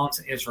minimum balance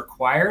is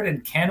required.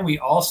 And Ken, we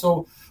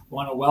also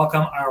want to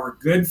welcome our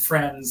good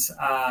friends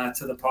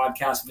to the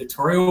podcast,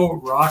 Vittorio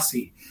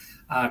Rossi,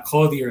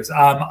 clothiers.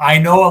 I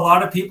know a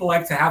lot of people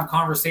like to have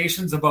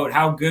conversations about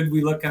how good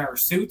we look in our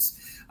suits.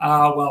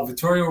 Well,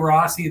 Vittorio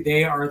Rossi,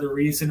 they are the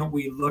reason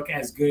we look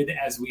as good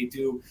as we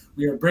do.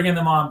 We are bringing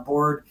them on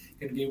board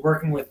Going to be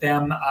working with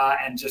them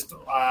and just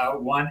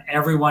want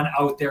everyone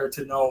out there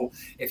to know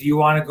if you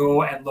want to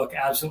go and look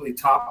absolutely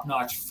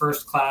top-notch,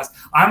 first-class.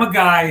 I'm a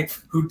guy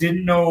who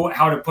didn't know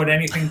how to put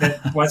anything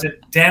that wasn't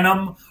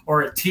denim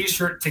or a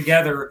T-shirt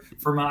together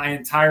for my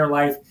entire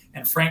life.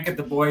 And Frank and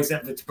the boys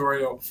at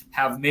Vittorio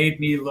have made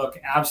me look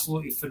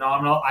absolutely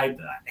phenomenal.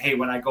 Hey,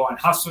 when I go on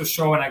Hustler's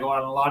show and I go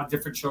on a lot of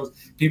different shows,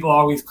 people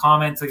always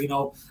comment, and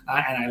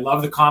I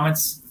love the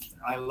comments.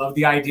 I love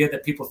the idea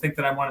that people think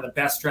that I'm one of the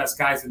best dressed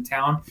guys in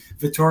town.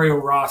 Vittorio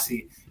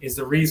Rossi is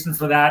the reason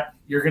for that.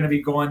 You're going to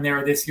be going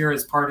there this year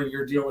as part of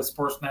your deal with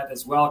Sportsnet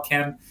as well,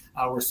 Ken.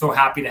 We're so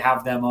happy to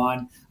have them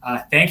on.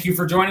 Thank you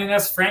for joining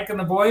us, Frank and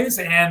the boys,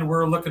 and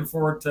we're looking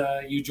forward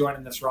to you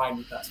joining this ride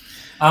with us.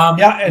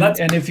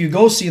 And if you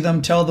go see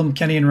them, tell them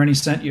Kenny and Renny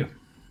sent you.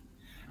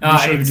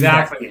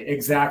 Exactly.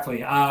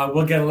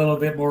 We'll get a little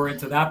bit more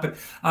into that, but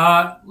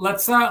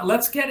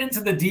let's get into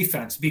the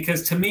defense,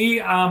 because to me,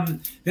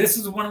 this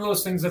is one of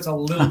those things that's a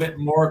little bit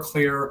more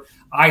clear.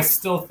 I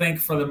still think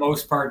for the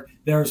most part,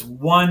 there's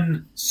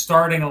one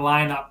starting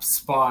lineup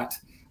spot,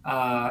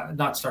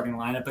 not starting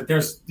lineup, but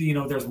there's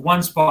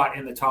one spot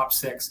in the top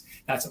six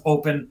that's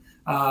open.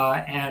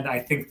 And I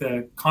think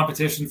the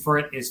competition for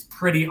it is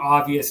pretty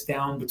obvious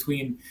down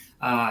between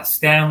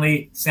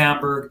Stanley,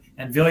 Samberg,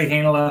 and Ville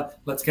Heinola.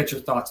 Let's get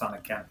your thoughts on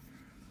it, Ken.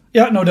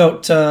 Yeah, no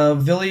doubt.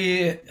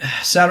 Ville,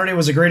 Saturday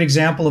was a great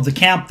example of the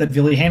camp that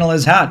Ville Heinola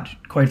has had,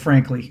 quite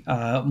frankly.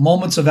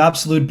 Moments of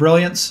absolute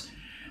brilliance,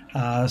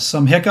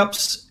 some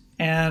hiccups,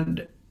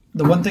 and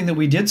the one thing that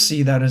we did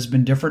see that has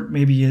been different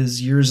maybe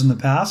is years in the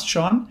past,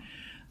 Sean.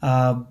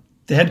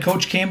 The head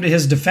coach came to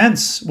his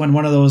defense when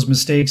one of those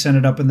mistakes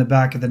ended up in the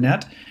back of the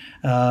net,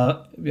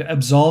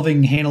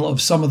 absolving Heinola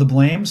of some of the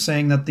blame,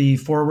 saying that the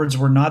forwards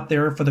were not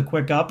there for the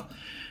quick up,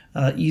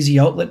 easy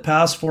outlet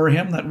pass for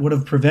him that would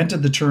have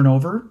prevented the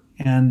turnover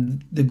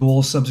and the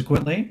goal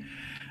subsequently.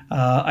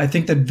 I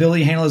think that Ville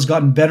Heinola has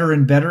gotten better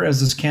and better as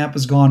this camp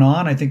has gone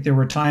on. I think there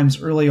were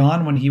times early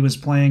on when he was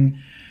playing,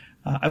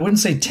 I wouldn't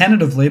say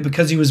tentatively,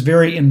 because he was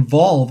very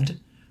involved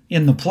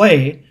in the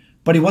play,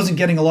 but he wasn't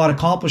getting a lot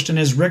accomplished, and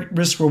his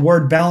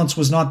risk-reward balance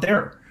was not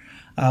there.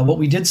 What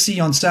we did see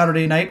on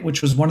Saturday night,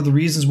 which was one of the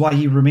reasons why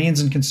he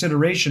remains in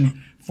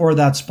consideration for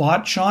that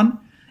spot, Sean,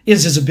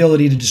 is his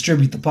ability to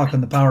distribute the puck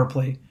on the power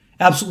play.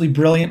 Absolutely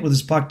brilliant with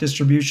his puck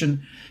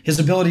distribution, his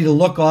ability to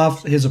look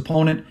off his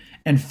opponent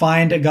and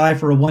find a guy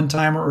for a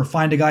one-timer or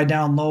find a guy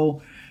down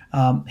low.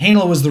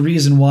 Heinola was the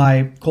reason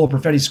why Cole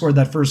Perfetti scored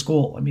that first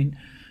goal. I mean,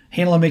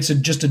 Heinola makes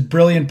just a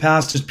brilliant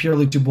pass to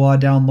Pierre-Luc Dubois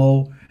down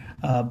low.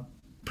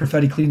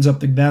 Perfetti cleans up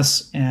the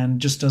mess and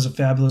just does a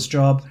fabulous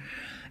job.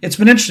 It's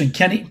been interesting.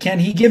 Can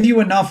he give you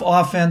enough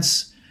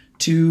offense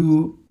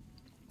to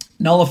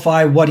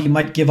nullify what he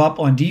might give up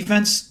on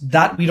defense?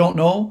 That we don't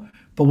know.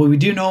 But what we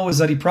do know is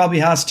that he probably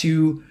has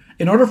to,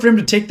 in order for him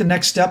to take the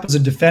next step as a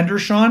defender,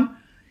 Sean,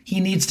 he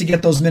needs to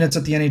get those minutes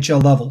at the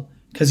NHL level,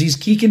 because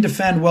he can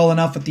defend well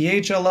enough at the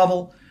AHL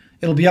level.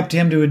 It'll be up to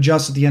him to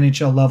adjust at the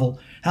NHL level.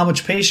 How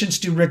much patience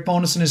do Rick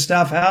Bowness and his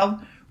staff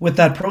have with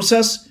that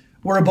process?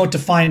 We're about to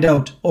find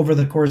out over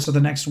the course of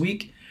the next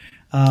week.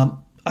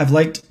 I've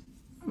liked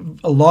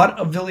a lot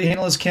of Ville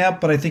Heinola's camp,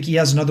 but I think he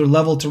has another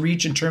level to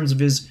reach in terms of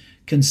his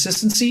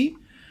consistency.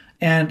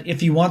 And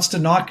if he wants to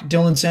knock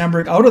Dylan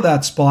Samberg out of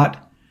that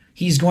spot,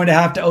 he's going to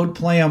have to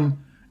outplay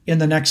him in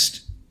the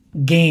next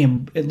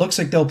game. It looks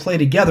like they'll play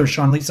together,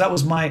 Sean. At least that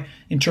was my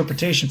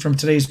interpretation from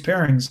today's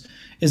pairings,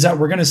 is that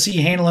we're going to see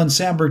Heinola and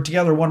Samberg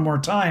together one more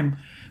time.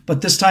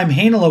 But this time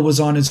Heinola was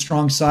on his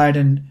strong side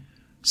and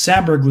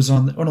Samberg was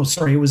on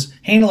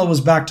Heinola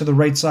was back to the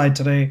right side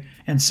today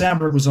and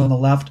Samberg was on the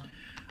left.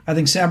 I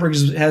think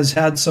Samberg has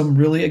had some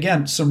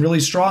really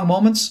strong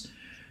moments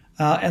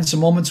and some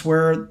moments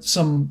where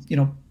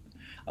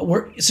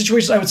where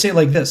situations I would say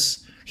like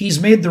this. He's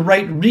made the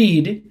right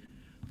read,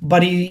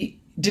 but he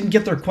didn't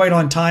get there quite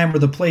on time, or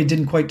the play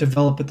didn't quite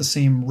develop at the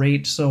same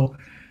rate. So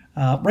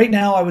right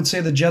now I would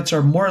say the Jets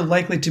are more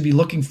likely to be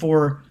looking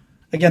for,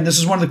 again, this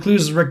is one of the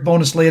clues that Rick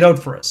Bowness laid out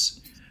for us.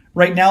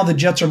 Right now, the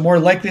Jets are more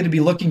likely to be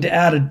looking to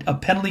add a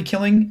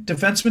penalty-killing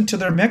defenseman to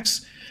their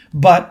mix.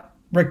 But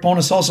Rick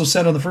Bowness also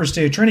said on the first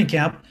day of training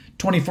camp,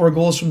 24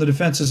 goals from the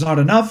defense is not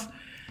enough,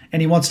 and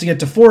he wants to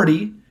get to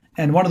 40.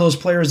 And one of those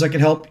players that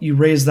can help you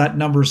raise that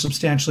number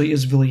substantially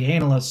is Ville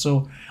Heinola.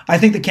 So I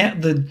think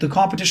the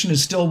competition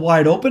is still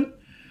wide open,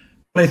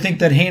 but I think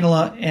that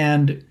Heinola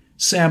and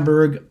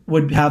Samberg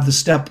would have the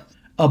step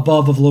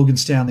above of Logan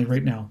Stanley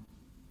right now.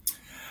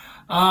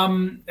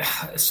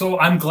 So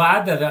I'm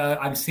glad that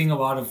I'm seeing a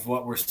lot of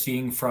what we're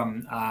seeing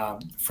from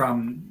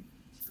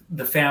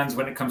the fans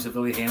when it comes to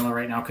Ville Heinola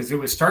right now, because it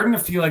was starting to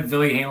feel like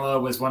Ville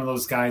Heinola was one of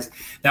those guys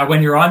that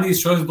when you're on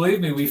these shows, believe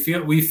me, we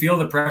feel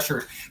the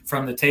pressure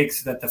from the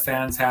takes that the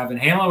fans have.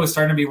 And Heinola was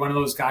starting to be one of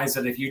those guys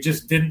that if you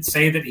just didn't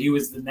say that he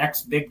was the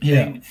next big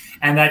thing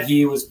and that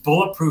he was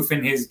bulletproof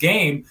in his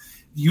game,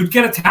 you'd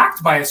get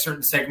attacked by a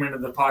certain segment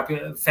of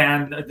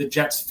the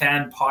Jets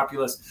fan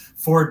populace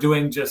for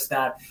doing just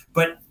that.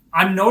 But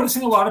I'm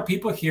noticing a lot of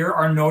people here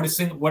are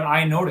noticing what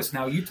I noticed.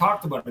 Now, you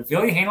talked about it.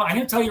 Ville Heinola, I'm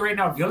going to tell you right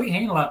now, Ville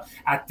Heinola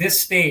at this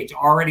stage,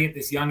 already at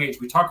this young age,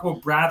 we talk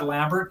about Brad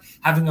Lambert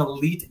having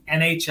elite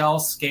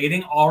NHL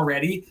skating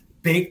already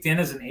baked in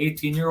as an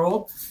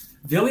 18-year-old.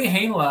 Ville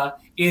Heinola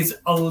is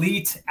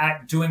elite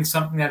at doing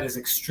something that is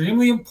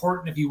extremely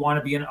important if you want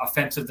to be an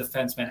offensive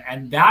defenseman,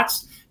 and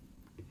that's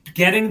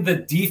getting the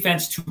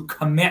defense to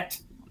commit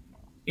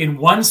in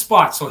one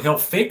spot. So he'll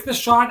fake the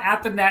shot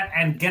at the net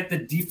and get the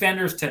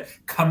defenders to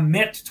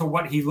commit to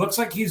what he looks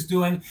like he's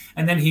doing,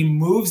 and then he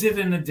moves it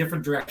in a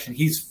different direction.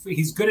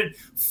 He's good at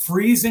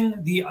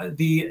freezing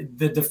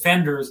the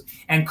defenders,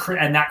 and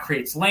that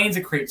creates lanes,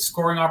 it creates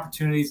scoring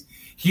opportunities.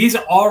 He's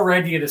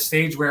already at a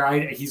stage where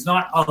he's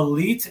not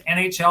elite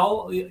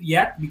NHL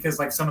yet, because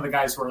like some of the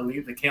guys who are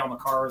elite, the Cale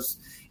Makars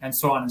and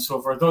so on and so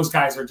forth, those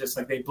guys are just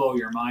like, they blow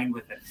your mind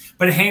with it.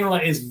 But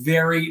Heinola is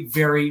very,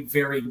 very,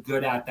 very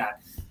good at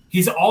that.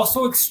 He's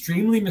also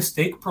extremely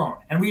mistake prone.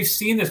 And we've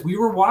seen this. We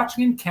were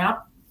watching in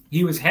camp.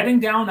 He was heading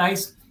down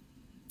ice,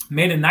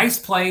 made a nice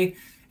play,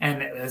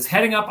 and was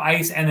heading up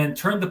ice, and then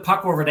turned the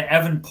puck over to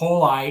Evan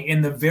Poli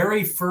in the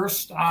very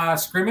first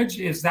scrimmage.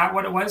 Is that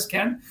what it was,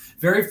 Ken?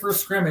 Very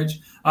first scrimmage.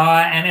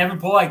 And Evan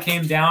Poli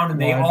came down, and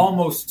they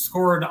almost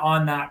scored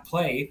on that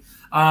play.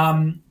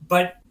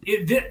 But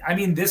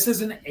this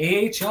is an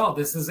AHL.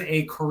 This is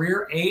a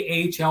career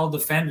AHL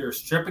defender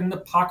stripping the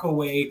puck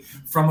away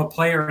from a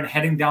player and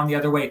heading down the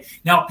other way.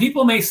 Now,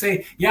 people may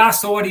say, yeah,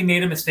 so what? He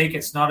made a mistake.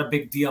 It's not a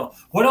big deal.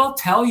 What I'll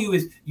tell you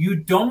is you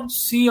don't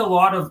see a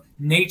lot of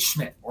Nate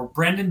Schmidt or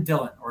Brendan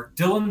Dillon or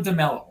Dylan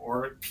DeMello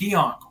or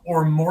Pionk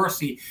or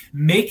Morrissey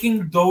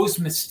making those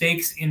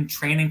mistakes in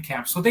training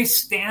camp. So they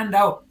stand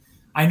out.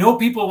 I know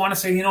people want to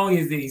say,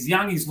 he's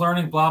young, he's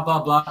learning, blah,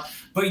 blah, blah.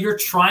 But you're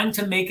trying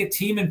to make a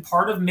team, and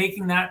part of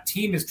making that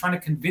team is trying to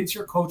convince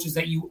your coaches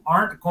that you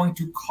aren't going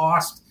to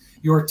cost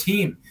your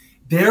team.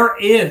 There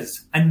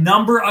is a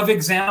number of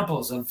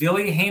examples of Ville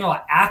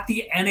Heinola at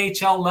the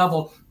NHL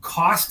level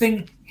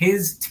costing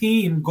his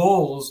team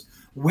goals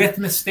with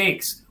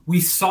mistakes.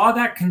 We saw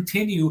that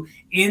continue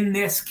in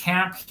this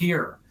camp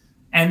here.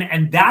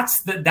 And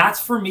that's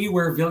for me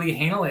where Ville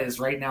Heinola is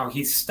right now.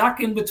 He's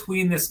stuck in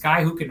between this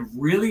guy who can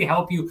really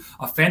help you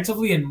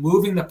offensively and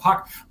moving the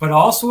puck, but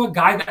also a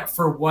guy that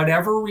for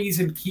whatever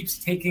reason keeps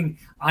taking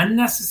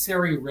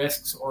unnecessary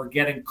risks or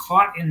getting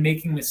caught in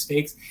making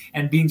mistakes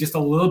and being just a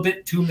little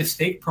bit too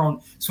mistake prone.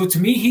 So to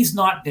me, he's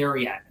not there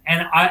yet.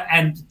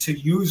 And to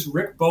use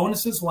Rick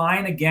Bonus's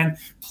line again,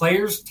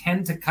 players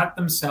tend to cut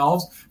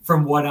themselves.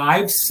 From what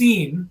I've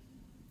seen,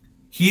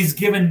 he's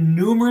given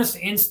numerous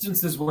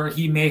instances where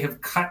he may have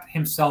cut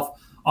himself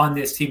on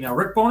this team. Now,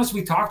 Rick Bowness,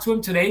 we talked to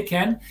him today,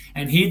 Ken,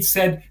 and he'd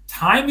said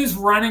time is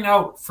running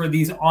out for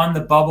these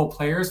on-the-bubble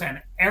players,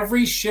 and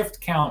every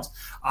shift counts.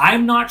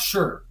 I'm not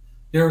sure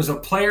there was a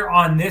player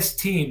on this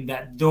team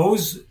that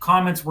those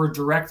comments were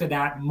directed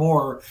at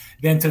more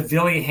than to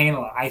Ville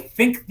Heinola. I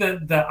think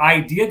the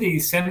idea that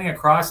he's sending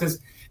across is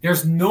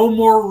there's no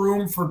more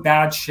room for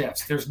bad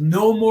shifts. There's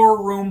no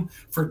more room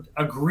for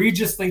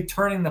egregiously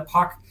turning the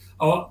puck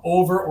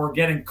over or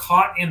getting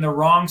caught in the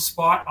wrong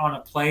spot on a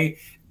play.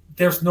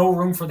 There's no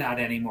room for that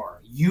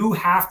anymore. You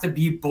have to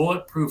be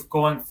bulletproof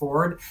going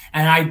forward.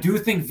 And I do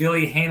think Ville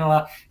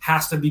Heinola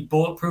has to be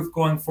bulletproof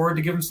going forward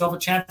to give himself a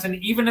chance. And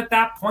even at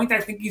that point, I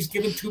think he's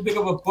given too big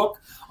of a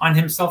book on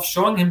himself,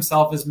 showing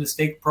himself as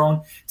mistake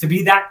prone to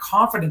be that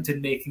confident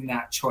in making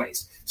that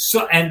choice.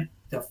 So, and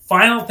the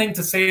final thing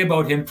to say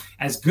about him,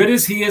 as good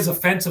as he is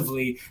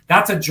offensively,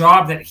 that's a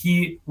job that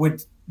he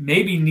would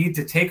maybe need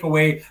to take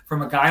away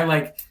from a guy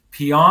like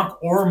Pionk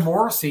or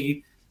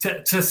Morrissey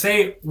to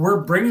say,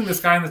 we're bringing this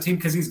guy on the team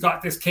because he's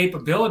got this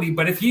capability.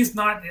 But if he's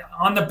not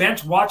on the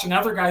bench watching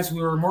other guys who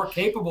are more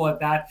capable at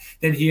that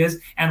than he is,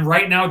 and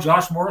right now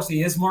Josh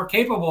Morrissey is more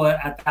capable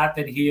at that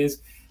than he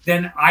is,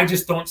 then I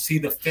just don't see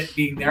the fit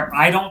being there.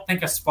 I don't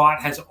think a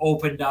spot has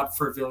opened up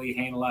for Ville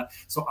Heinola.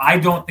 So I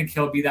don't think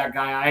he'll be that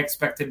guy. I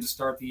expect him to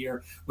start the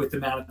year with the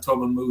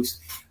Manitoba Moose.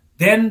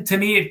 Then, to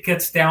me, it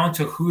gets down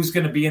to who's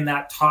going to be in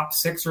that top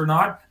six or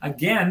not.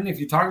 Again, if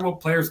you talk about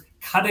players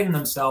cutting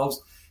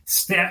themselves,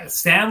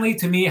 Stanley,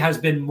 to me, has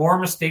been more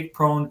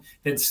mistake-prone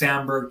than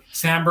Sandberg.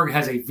 Sandberg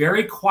has a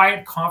very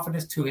quiet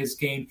confidence to his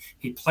game.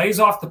 He plays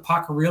off the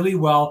puck really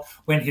well.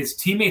 When his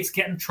teammates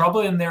get in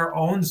trouble in their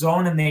own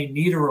zone and they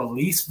need a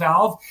release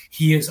valve,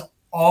 he is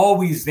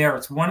always there.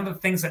 It's one of the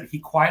things that he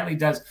quietly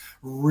does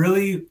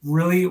really,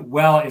 really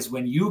well is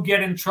when you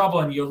get in trouble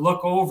and you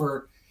look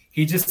over,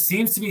 he just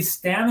seems to be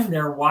standing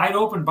there wide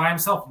open by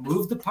himself.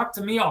 Move the puck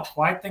to me. I'll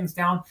quiet things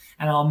down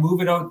and I'll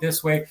move it out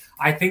this way.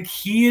 I think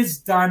he has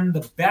done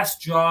the best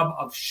job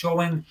of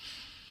showing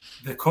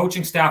the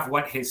coaching staff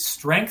what his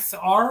strengths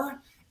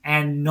are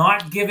and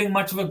not giving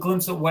much of a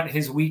glimpse at what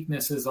his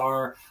weaknesses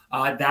are.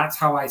 That's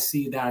how I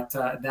see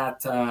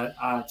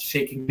that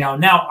shaking down.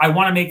 Now, I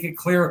want to make it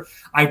clear,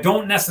 I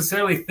don't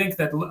necessarily think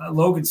that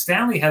Logan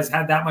Stanley has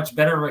had that much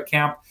better of a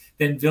camp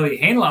than Ville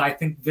Heinola. I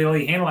think Ville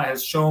Heinola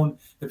has shown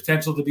the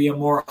potential to be a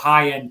more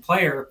high-end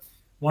player.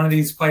 One of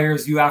these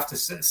players you have to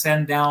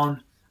send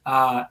down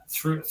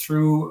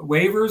through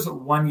waivers,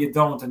 one you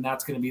don't, and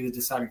that's going to be the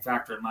deciding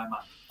factor in my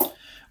mind.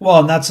 Well,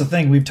 and that's the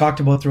thing we've talked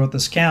about throughout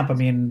this camp. I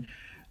mean,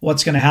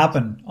 what's going to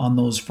happen on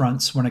those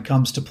fronts when it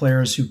comes to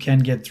players who can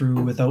get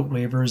through without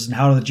waivers, and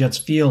how do the Jets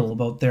feel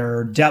about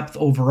their depth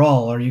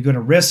overall? Are you going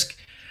to risk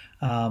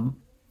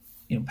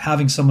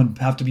having someone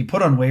have to be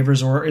put on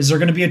waivers, or is there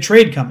going to be a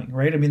trade coming,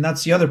 right? I mean,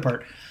 that's the other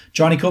part.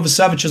 Johnny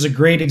Kovacevic is a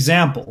great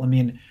example. I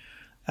mean,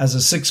 as a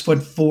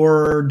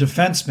 6'4"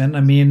 defenseman,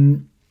 I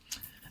mean,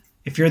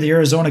 if you're the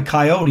Arizona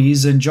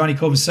Coyotes and Johnny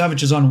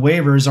Kovacevic is on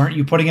waivers, aren't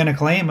you putting in a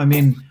claim? I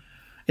mean,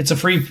 it's a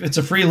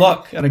free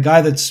look at a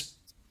guy that's,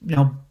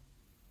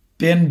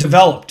 been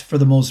developed for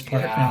the most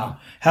part. Yeah.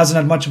 Hasn't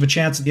had much of a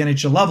chance at the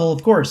NHL level,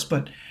 of course,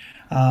 but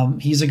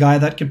he's a guy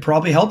that could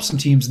probably help some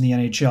teams in the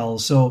NHL.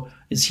 So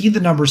is he the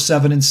number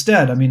 7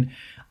 instead? I mean,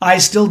 I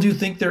still do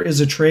think there is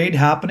a trade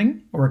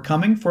happening or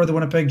coming for the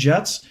Winnipeg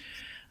Jets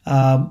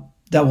that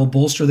will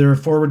bolster their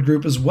forward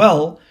group as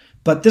well.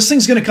 But this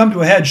thing's going to come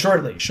to a head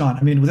shortly, Sean.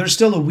 I mean, there's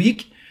still a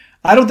week.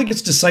 I don't think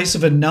it's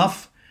decisive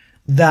enough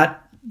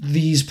that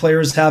these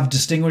players have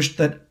distinguished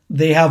that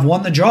they have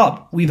won the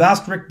job. We've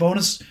asked Rick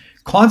Bowness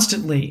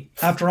constantly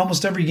after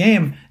almost every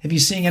game if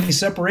he's seeing any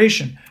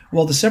separation.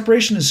 Well, the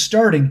separation is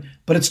starting,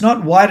 but it's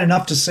not wide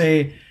enough to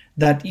say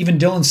that even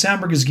Dylan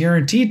Samberg is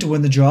guaranteed to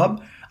win the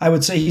job. I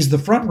would say he's the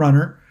front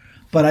runner,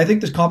 but I think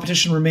the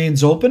competition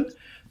remains open.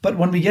 But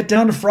when we get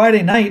down to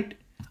Friday night,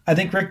 I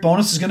think Rick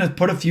Bowness is going to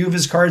put a few of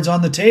his cards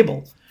on the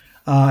table.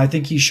 I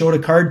think he showed a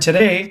card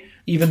today,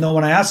 even though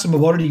when I asked him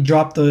about it, he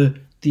dropped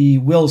the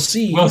we'll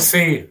see. We'll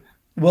see.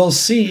 We'll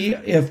see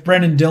if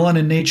Brendan Dillon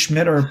and Nate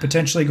Schmidt are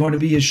potentially going to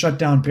be his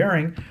shutdown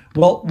pairing.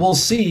 Well, we'll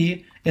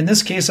see. In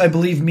this case, I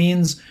believe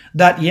means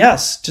that,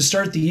 yes, to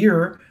start the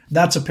year,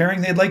 that's a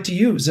pairing they'd like to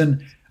use.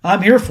 And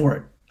I'm here for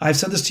it. I've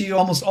said this to you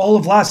almost all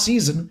of last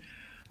season.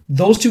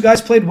 Those two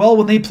guys played well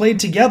when they played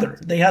together.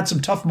 They had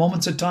some tough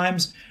moments at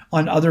times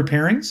on other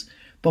pairings,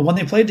 but when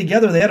they played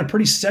together, they had a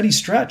pretty steady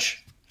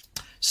stretch.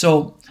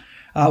 So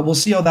we'll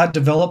see how that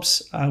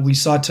develops. We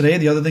saw today,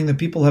 the other thing that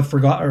people have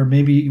forgot or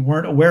maybe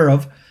weren't aware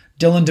of,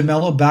 Dylan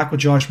DeMello back with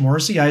Josh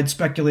Morrissey. I had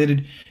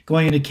speculated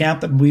going into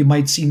camp that we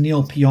might see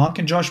Neil Pionk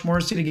and Josh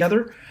Morrissey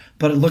together,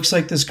 but it looks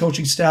like this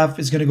coaching staff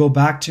is going to go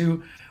back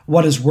to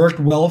what has worked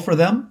well for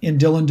them in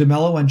Dylan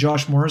DeMello and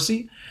Josh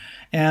Morrissey.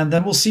 And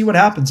then we'll see what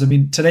happens. I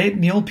mean, today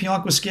Neil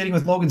Pionk was skating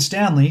with Logan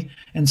Stanley,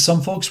 and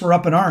some folks were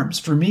up in arms.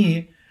 For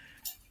me,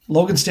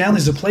 Logan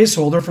Stanley's a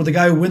placeholder for the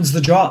guy who wins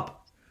the job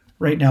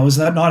right now. Is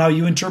that not how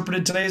you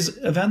interpreted today's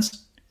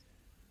events?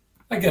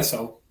 I guess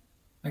so.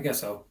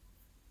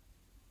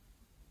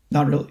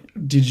 Not really.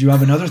 Did you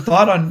have another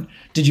thought on?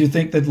 Did you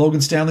think that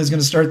Logan Stanley is going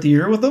to start the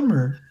year with them,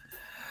 or?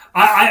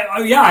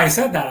 I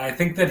said that. I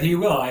think that he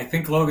will. I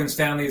think Logan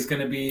Stanley is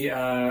going to be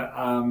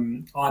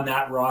on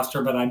that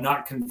roster, but I'm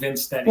not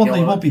convinced that he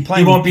won't be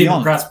playing. He won't be in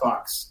the press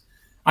box.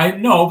 I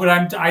know, but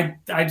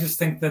I just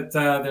think that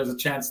there's a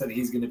chance that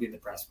he's going to be in the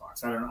press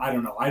box. I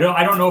don't know. I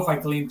don't know if I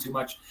glean too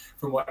much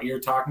from what you're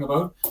talking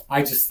about.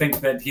 I just think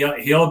that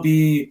he'll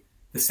be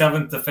the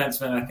 7th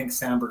defenseman. I think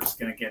Samberg is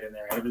going to get in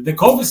there. The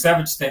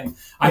Kovacevic thing.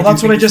 Well,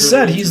 that's what I just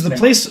said. He's the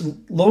place.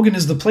 Logan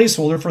is the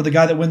placeholder for the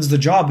guy that wins the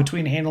job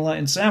between Heinola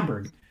and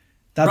Samberg.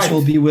 That's right.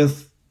 Will be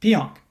with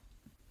Pionk.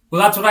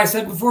 Well, that's what I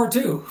said before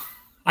too.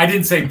 I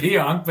didn't say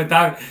Pionk, but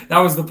that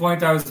was the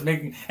point I was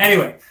making.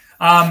 Anyway,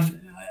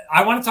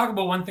 I want to talk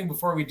about one thing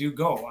before we do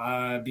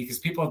go, because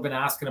people have been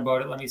asking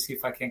about it. Let me see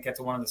if I can't get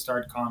to one of the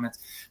starred comments.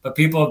 But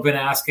people have been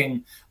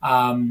asking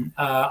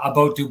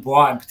about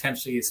Dubois and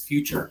potentially his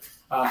future.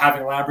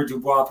 Having Lambert,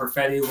 Dubois,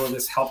 Perfetti, will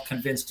this help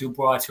convince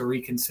Dubois to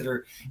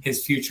reconsider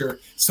his future?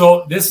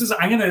 So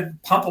I'm going to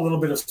pump a little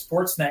bit of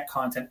Sportsnet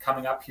content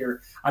coming up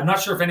here. I'm not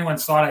sure if anyone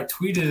saw it. I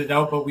tweeted it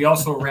out, but we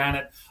also ran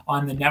it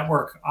on the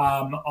network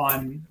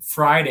on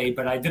Friday.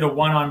 But I did a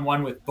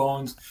one-on-one with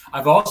Bones.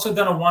 I've also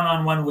done a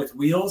one-on-one with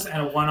Wheels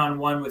and a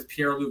one-on-one with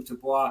Pierre-Luc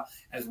Dubois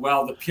as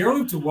well. The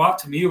Pierre-Luc Dubois,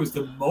 to me, was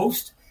the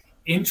most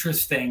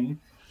interesting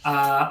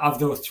of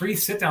those 3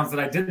 sit-downs that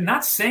I did.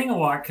 Not saying a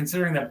lot,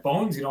 considering that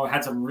Bones,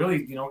 had some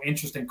really,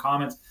 interesting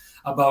comments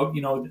about,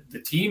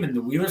 the team and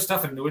the Wheeler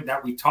stuff, and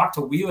that we talked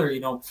to Wheeler,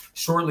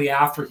 shortly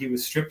after he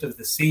was stripped of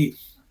the C.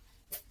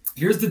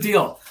 Here's the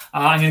deal.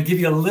 I'm going to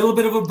give you a little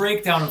bit of a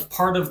breakdown of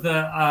part of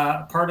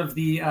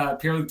the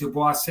Pierre-Luc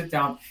Dubois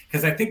sit-down,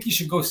 because I think you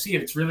should go see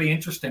it. It's really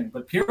interesting.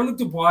 But Pierre-Luc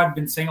Dubois had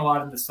been saying a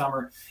lot in the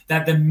summer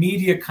that the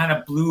media kind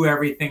of blew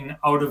everything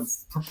out of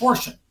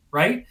proportion.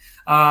 Right?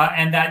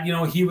 And that,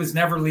 he was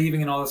never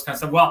leaving and all this kind of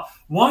stuff. Well,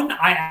 one,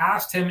 I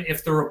asked him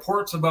if the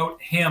reports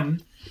about him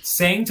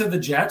saying to the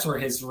Jets, or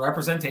his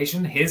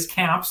representation, his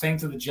camp saying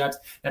to the Jets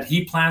that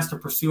he plans to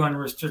pursue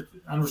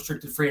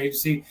unrestricted free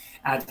agency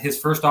at his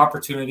first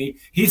opportunity.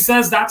 He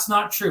says that's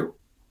not true.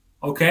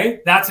 Okay?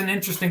 That's an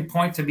interesting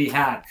point to be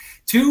had.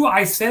 Two,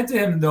 I said to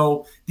him,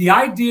 though, the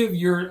idea of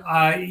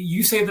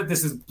you say that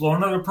this is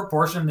blown out of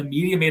proportion. The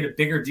media made a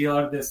bigger deal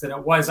out of this than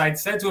it was. I'd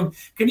said to him,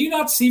 can you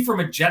not see from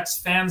a Jets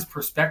fan's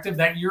perspective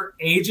that your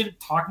agent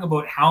talking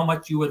about how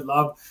much you would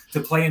love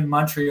to play in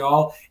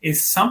Montreal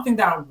is something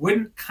that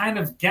wouldn't kind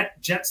of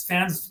get Jets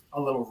fans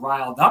a little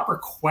riled up or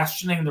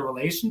questioning the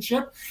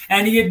relationship?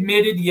 And he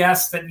admitted,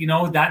 yes, that,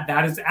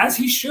 that is, as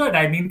he should.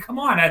 I mean, come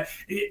on,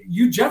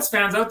 you Jets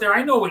fans out there,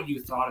 I know what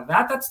you thought of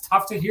that. That's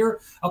tough to hear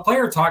a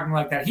player talking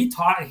like that.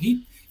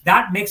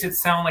 That makes it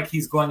sound like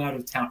he's going out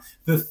of town.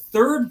 The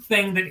third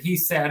thing that he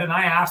said, and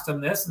I asked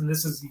him this, and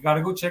this is, you got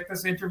to go check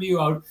this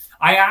interview out.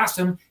 I asked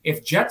him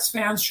if Jets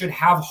fans should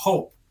have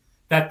hope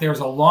that there's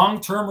a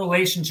long-term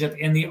relationship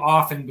in the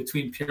offing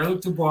between Pierre-Luc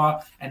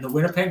Dubois and the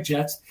Winnipeg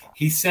Jets.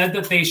 He said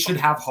that they should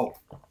have hope.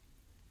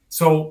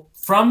 So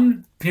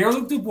from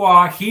Pierre-Luc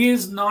Dubois, he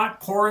is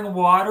not pouring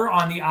water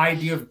on the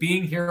idea of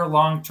being here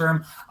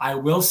long-term. I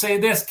will say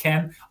this,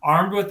 Ken,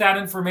 armed with that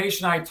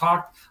information, I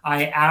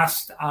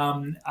asked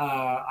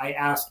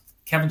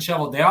Kevin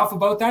Cheveldayoff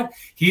about that.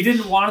 He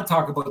didn't want to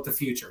talk about the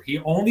future. He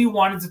only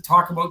wanted to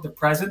talk about the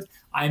present.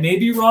 I may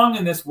be wrong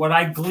in this. What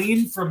I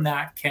gleaned from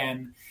that,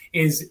 Ken,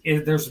 is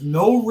there's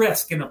no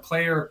risk in a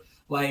player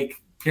like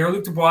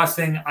Pierre-Luc Dubois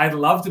saying, I'd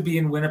love to be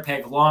in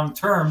Winnipeg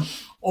long-term,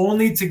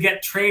 only to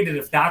get traded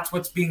if that's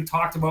what's being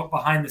talked about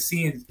behind the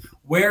scenes.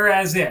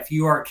 Whereas if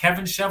you are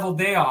Kevin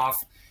Cheveldayoff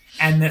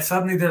and that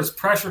suddenly there's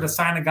pressure to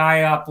sign a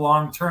guy up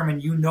long-term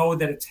and you know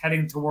that it's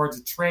heading towards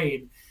a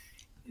trade,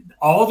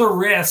 all the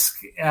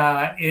risk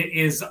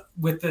is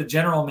with the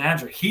general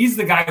manager. He's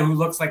the guy who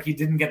looks like he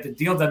didn't get the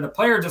deal done. The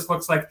player just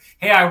looks like,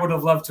 hey, I would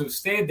have loved to have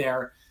stayed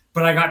there,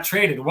 but I got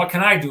traded. What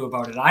can I do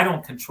about it? I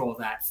don't control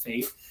that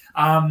fate.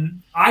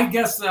 I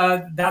guess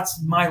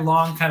that's my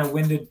long kind of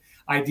winded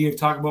idea of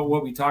talking about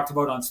what we talked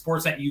about on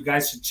Sportsnet. You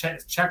guys should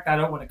check that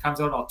out when it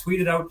comes out. I'll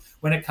tweet it out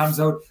when it comes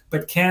out.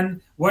 But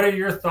Ken, what are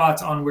your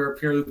thoughts on where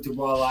Pierre-Luc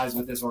Dubois lies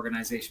with this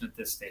organization at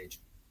this stage?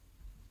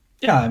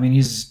 Yeah, I mean,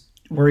 he's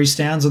where he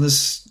stands on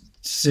this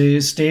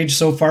stage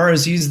so far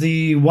as he's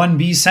the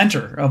 1B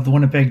center of the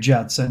Winnipeg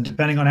Jets. And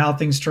depending on how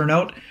things turn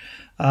out,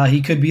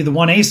 he could be the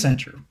 1A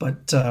center.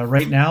 But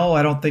right now,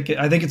 I think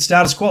it's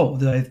status quo.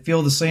 I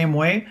feel the same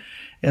way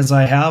as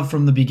I have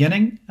from the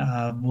beginning.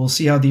 We'll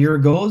see how the year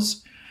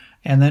goes.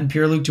 And then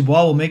Pierre-Luc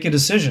Dubois will make a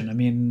decision. I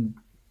mean,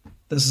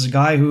 this is a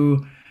guy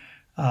who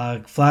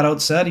flat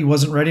out said he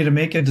wasn't ready to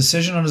make a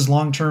decision on his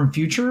long-term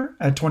future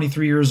at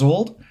 23 years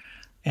old.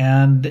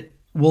 And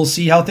we'll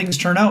see how things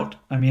turn out.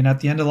 I mean, at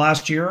the end of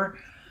last year,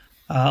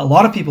 a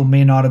lot of people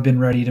may not have been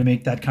ready to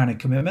make that kind of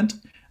commitment.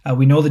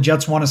 We know the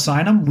Jets want to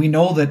sign him. We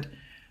know that,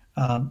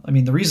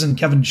 the reason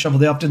Kevin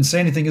Cheveldayoff didn't say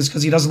anything is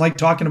because he doesn't like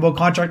talking about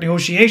contract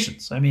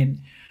negotiations. I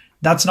mean,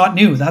 that's not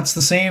new. That's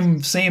the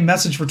same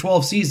message for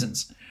 12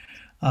 seasons.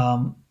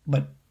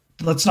 But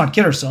let's not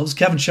kid ourselves.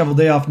 Kevin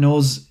Cheveldayoff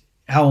knows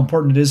how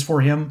important it is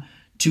for him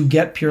to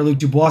get Pierre-Luc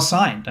Dubois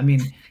signed. I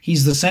mean,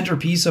 he's the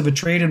centerpiece of a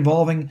trade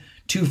involving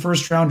 2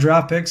 first-round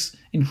draft picks,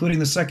 including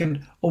the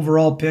second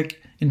overall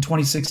pick in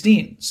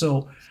 2016.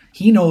 So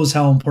he knows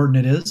how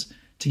important it is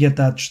to get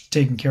that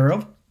taken care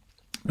of,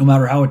 no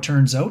matter how it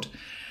turns out.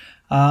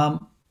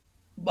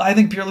 I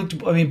think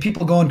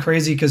people going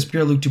crazy because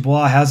Pierre-Luc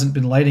Dubois hasn't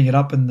been lighting it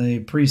up in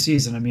the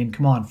preseason. I mean,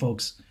 come on,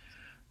 folks.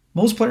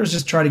 Most players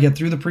just try to get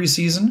through the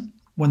preseason.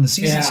 When the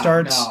season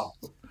starts,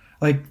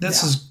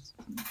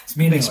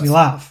 makes me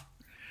laugh.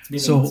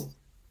 So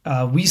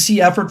we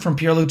see effort from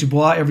Pierre-Luc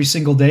Dubois every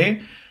single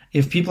day.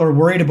 If people are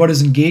worried about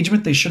his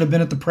engagement, they should have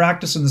been at the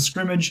practice and the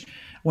scrimmage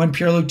when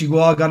Pierre-Luc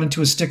Dubois got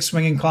into a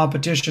stick-swinging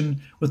competition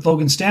with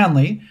Logan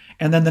Stanley.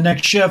 And then the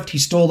next shift, he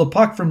stole the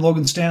puck from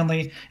Logan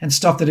Stanley and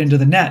stuffed it into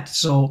the net.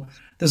 So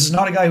this is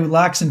not a guy who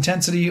lacks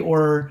intensity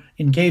or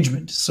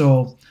engagement.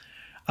 So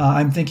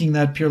I'm thinking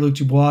that Pierre-Luc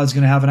Dubois is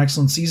going to have an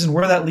excellent season.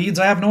 Where that leads,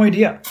 I have no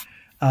idea.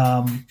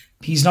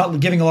 He's not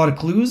giving a lot of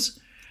clues.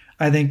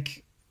 I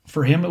think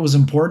for him, it was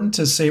important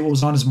to say what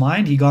was on his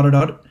mind. He got it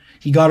out.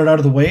 He got it out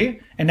of the way,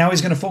 and now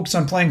he's going to focus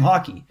on playing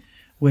hockey,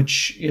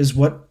 which is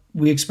what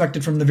we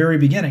expected from the very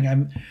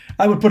beginning.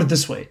 I would put it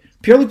this way.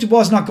 Pierre-Luc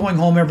Dubois is not going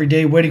home every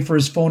day waiting for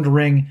his phone to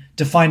ring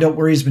to find out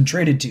where he's been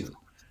traded to.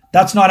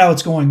 That's not how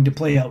it's going to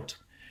play out.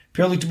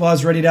 Pierre-Luc Dubois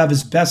is ready to have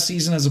his best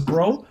season as a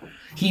pro.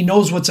 He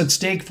knows what's at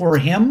stake for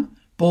him,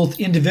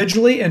 both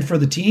individually and for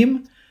the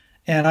team,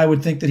 and I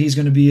would think that he's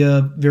going to be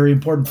a very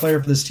important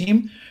player for this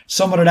team.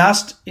 Someone had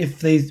asked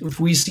if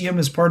we see him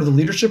as part of the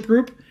leadership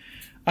group.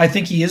 I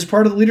think he is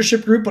part of the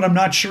leadership group, but I'm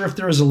not sure if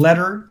there is a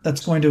letter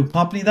that's going to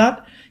accompany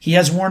that. He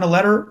has worn a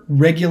letter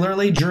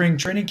regularly during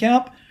training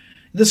camp.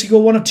 This could go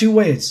one of two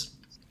ways.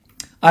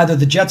 Either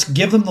the Jets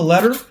give them the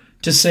letter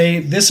to say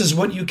this is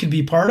what you can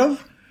be part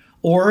of,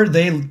 or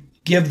they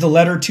give the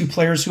letter to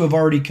players who have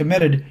already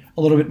committed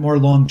a little bit more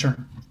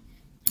long-term.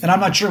 And I'm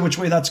not sure which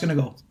way that's going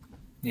to go.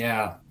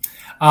 Yeah.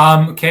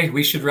 Okay,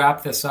 we should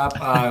wrap this up.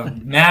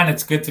 Man,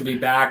 it's good to be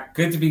back.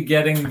 Good to be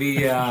getting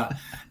the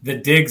the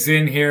digs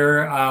in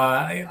here.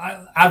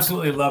 I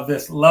absolutely love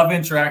this. Love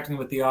interacting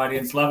with the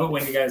audience. Love it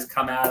when you guys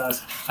come at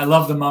us. I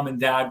love the mom and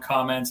dad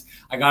comments.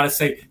 I got to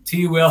say,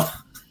 T-Will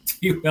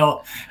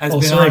has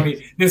been on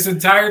me this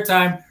entire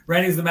time.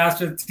 Rennie's the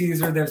master of the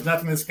teaser. There's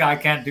nothing this guy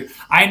can't do.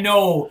 I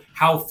know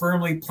how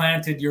firmly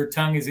planted your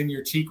tongue is in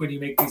your cheek when you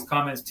make these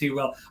comments,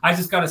 T-Will. I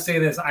just got to say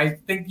this. I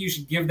think you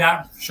should give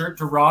that shirt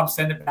to Rob,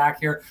 send it back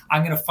here.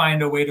 I'm going to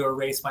find a way to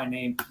erase my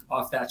name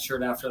off that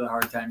shirt after the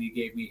hard time you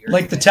gave me here.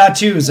 Like today. The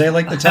tattoos. I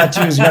like the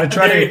tattoos. You got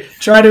to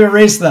try to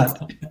erase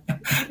that.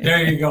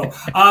 There you go.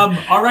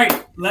 All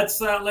right, let's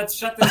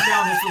shut this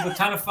down. This was a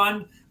ton of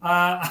fun.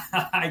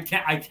 I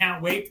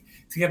can't wait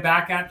to get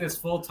back at this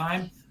full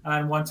time.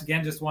 And once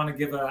again, just want to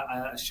give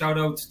a shout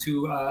out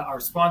to our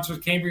sponsors,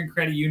 Cambrian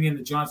Credit Union,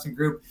 the Johnson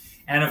Group,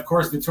 and of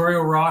course,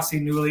 Vittorio Rossi,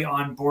 newly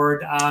on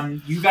board.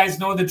 You guys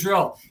know the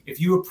drill. If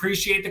you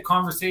appreciate the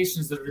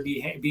conversations that are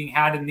being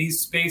had in these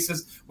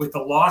spaces with the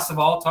loss of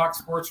All Talk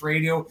Sports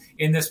Radio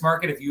in this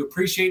market, if you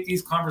appreciate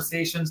these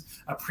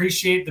conversations,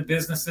 appreciate the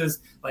businesses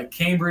like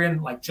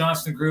Cambrian, like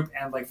Johnson Group,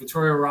 and like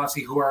Vittorio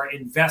Rossi, who are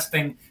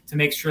investing to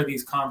make sure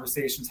these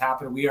conversations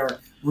happen. We are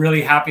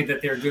really happy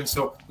that they're doing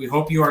so. We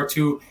hope you are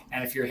too.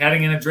 And if you're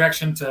heading in a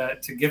direction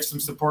to give some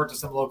support to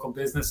some local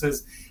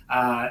businesses,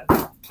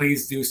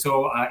 please do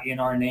so in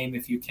our name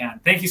if you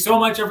can. Thank you so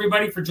much,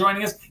 everybody, for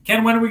joining us.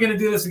 Ken, when are we going to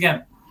do this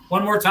again?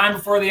 One more time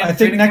before the end. I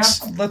think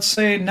let's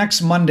say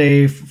next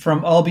Monday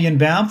from Albie and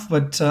Banff,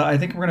 but I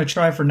think we're going to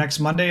try for next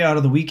Monday out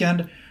of the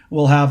weekend.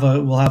 We'll have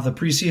the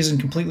preseason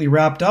completely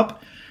wrapped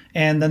up,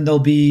 and then there'll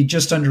be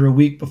just under a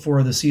week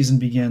before the season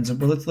begins.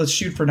 But let's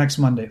shoot for next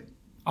Monday.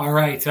 All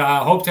right.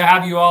 Hope to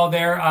have you all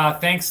there.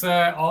 Thanks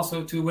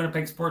also to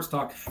Winnipeg Sports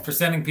Talk for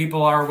sending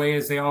people our way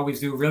as they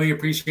always do. Really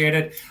appreciate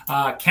it.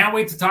 Can't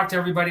wait to talk to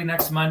everybody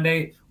next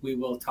Monday. We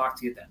will talk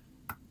to you then.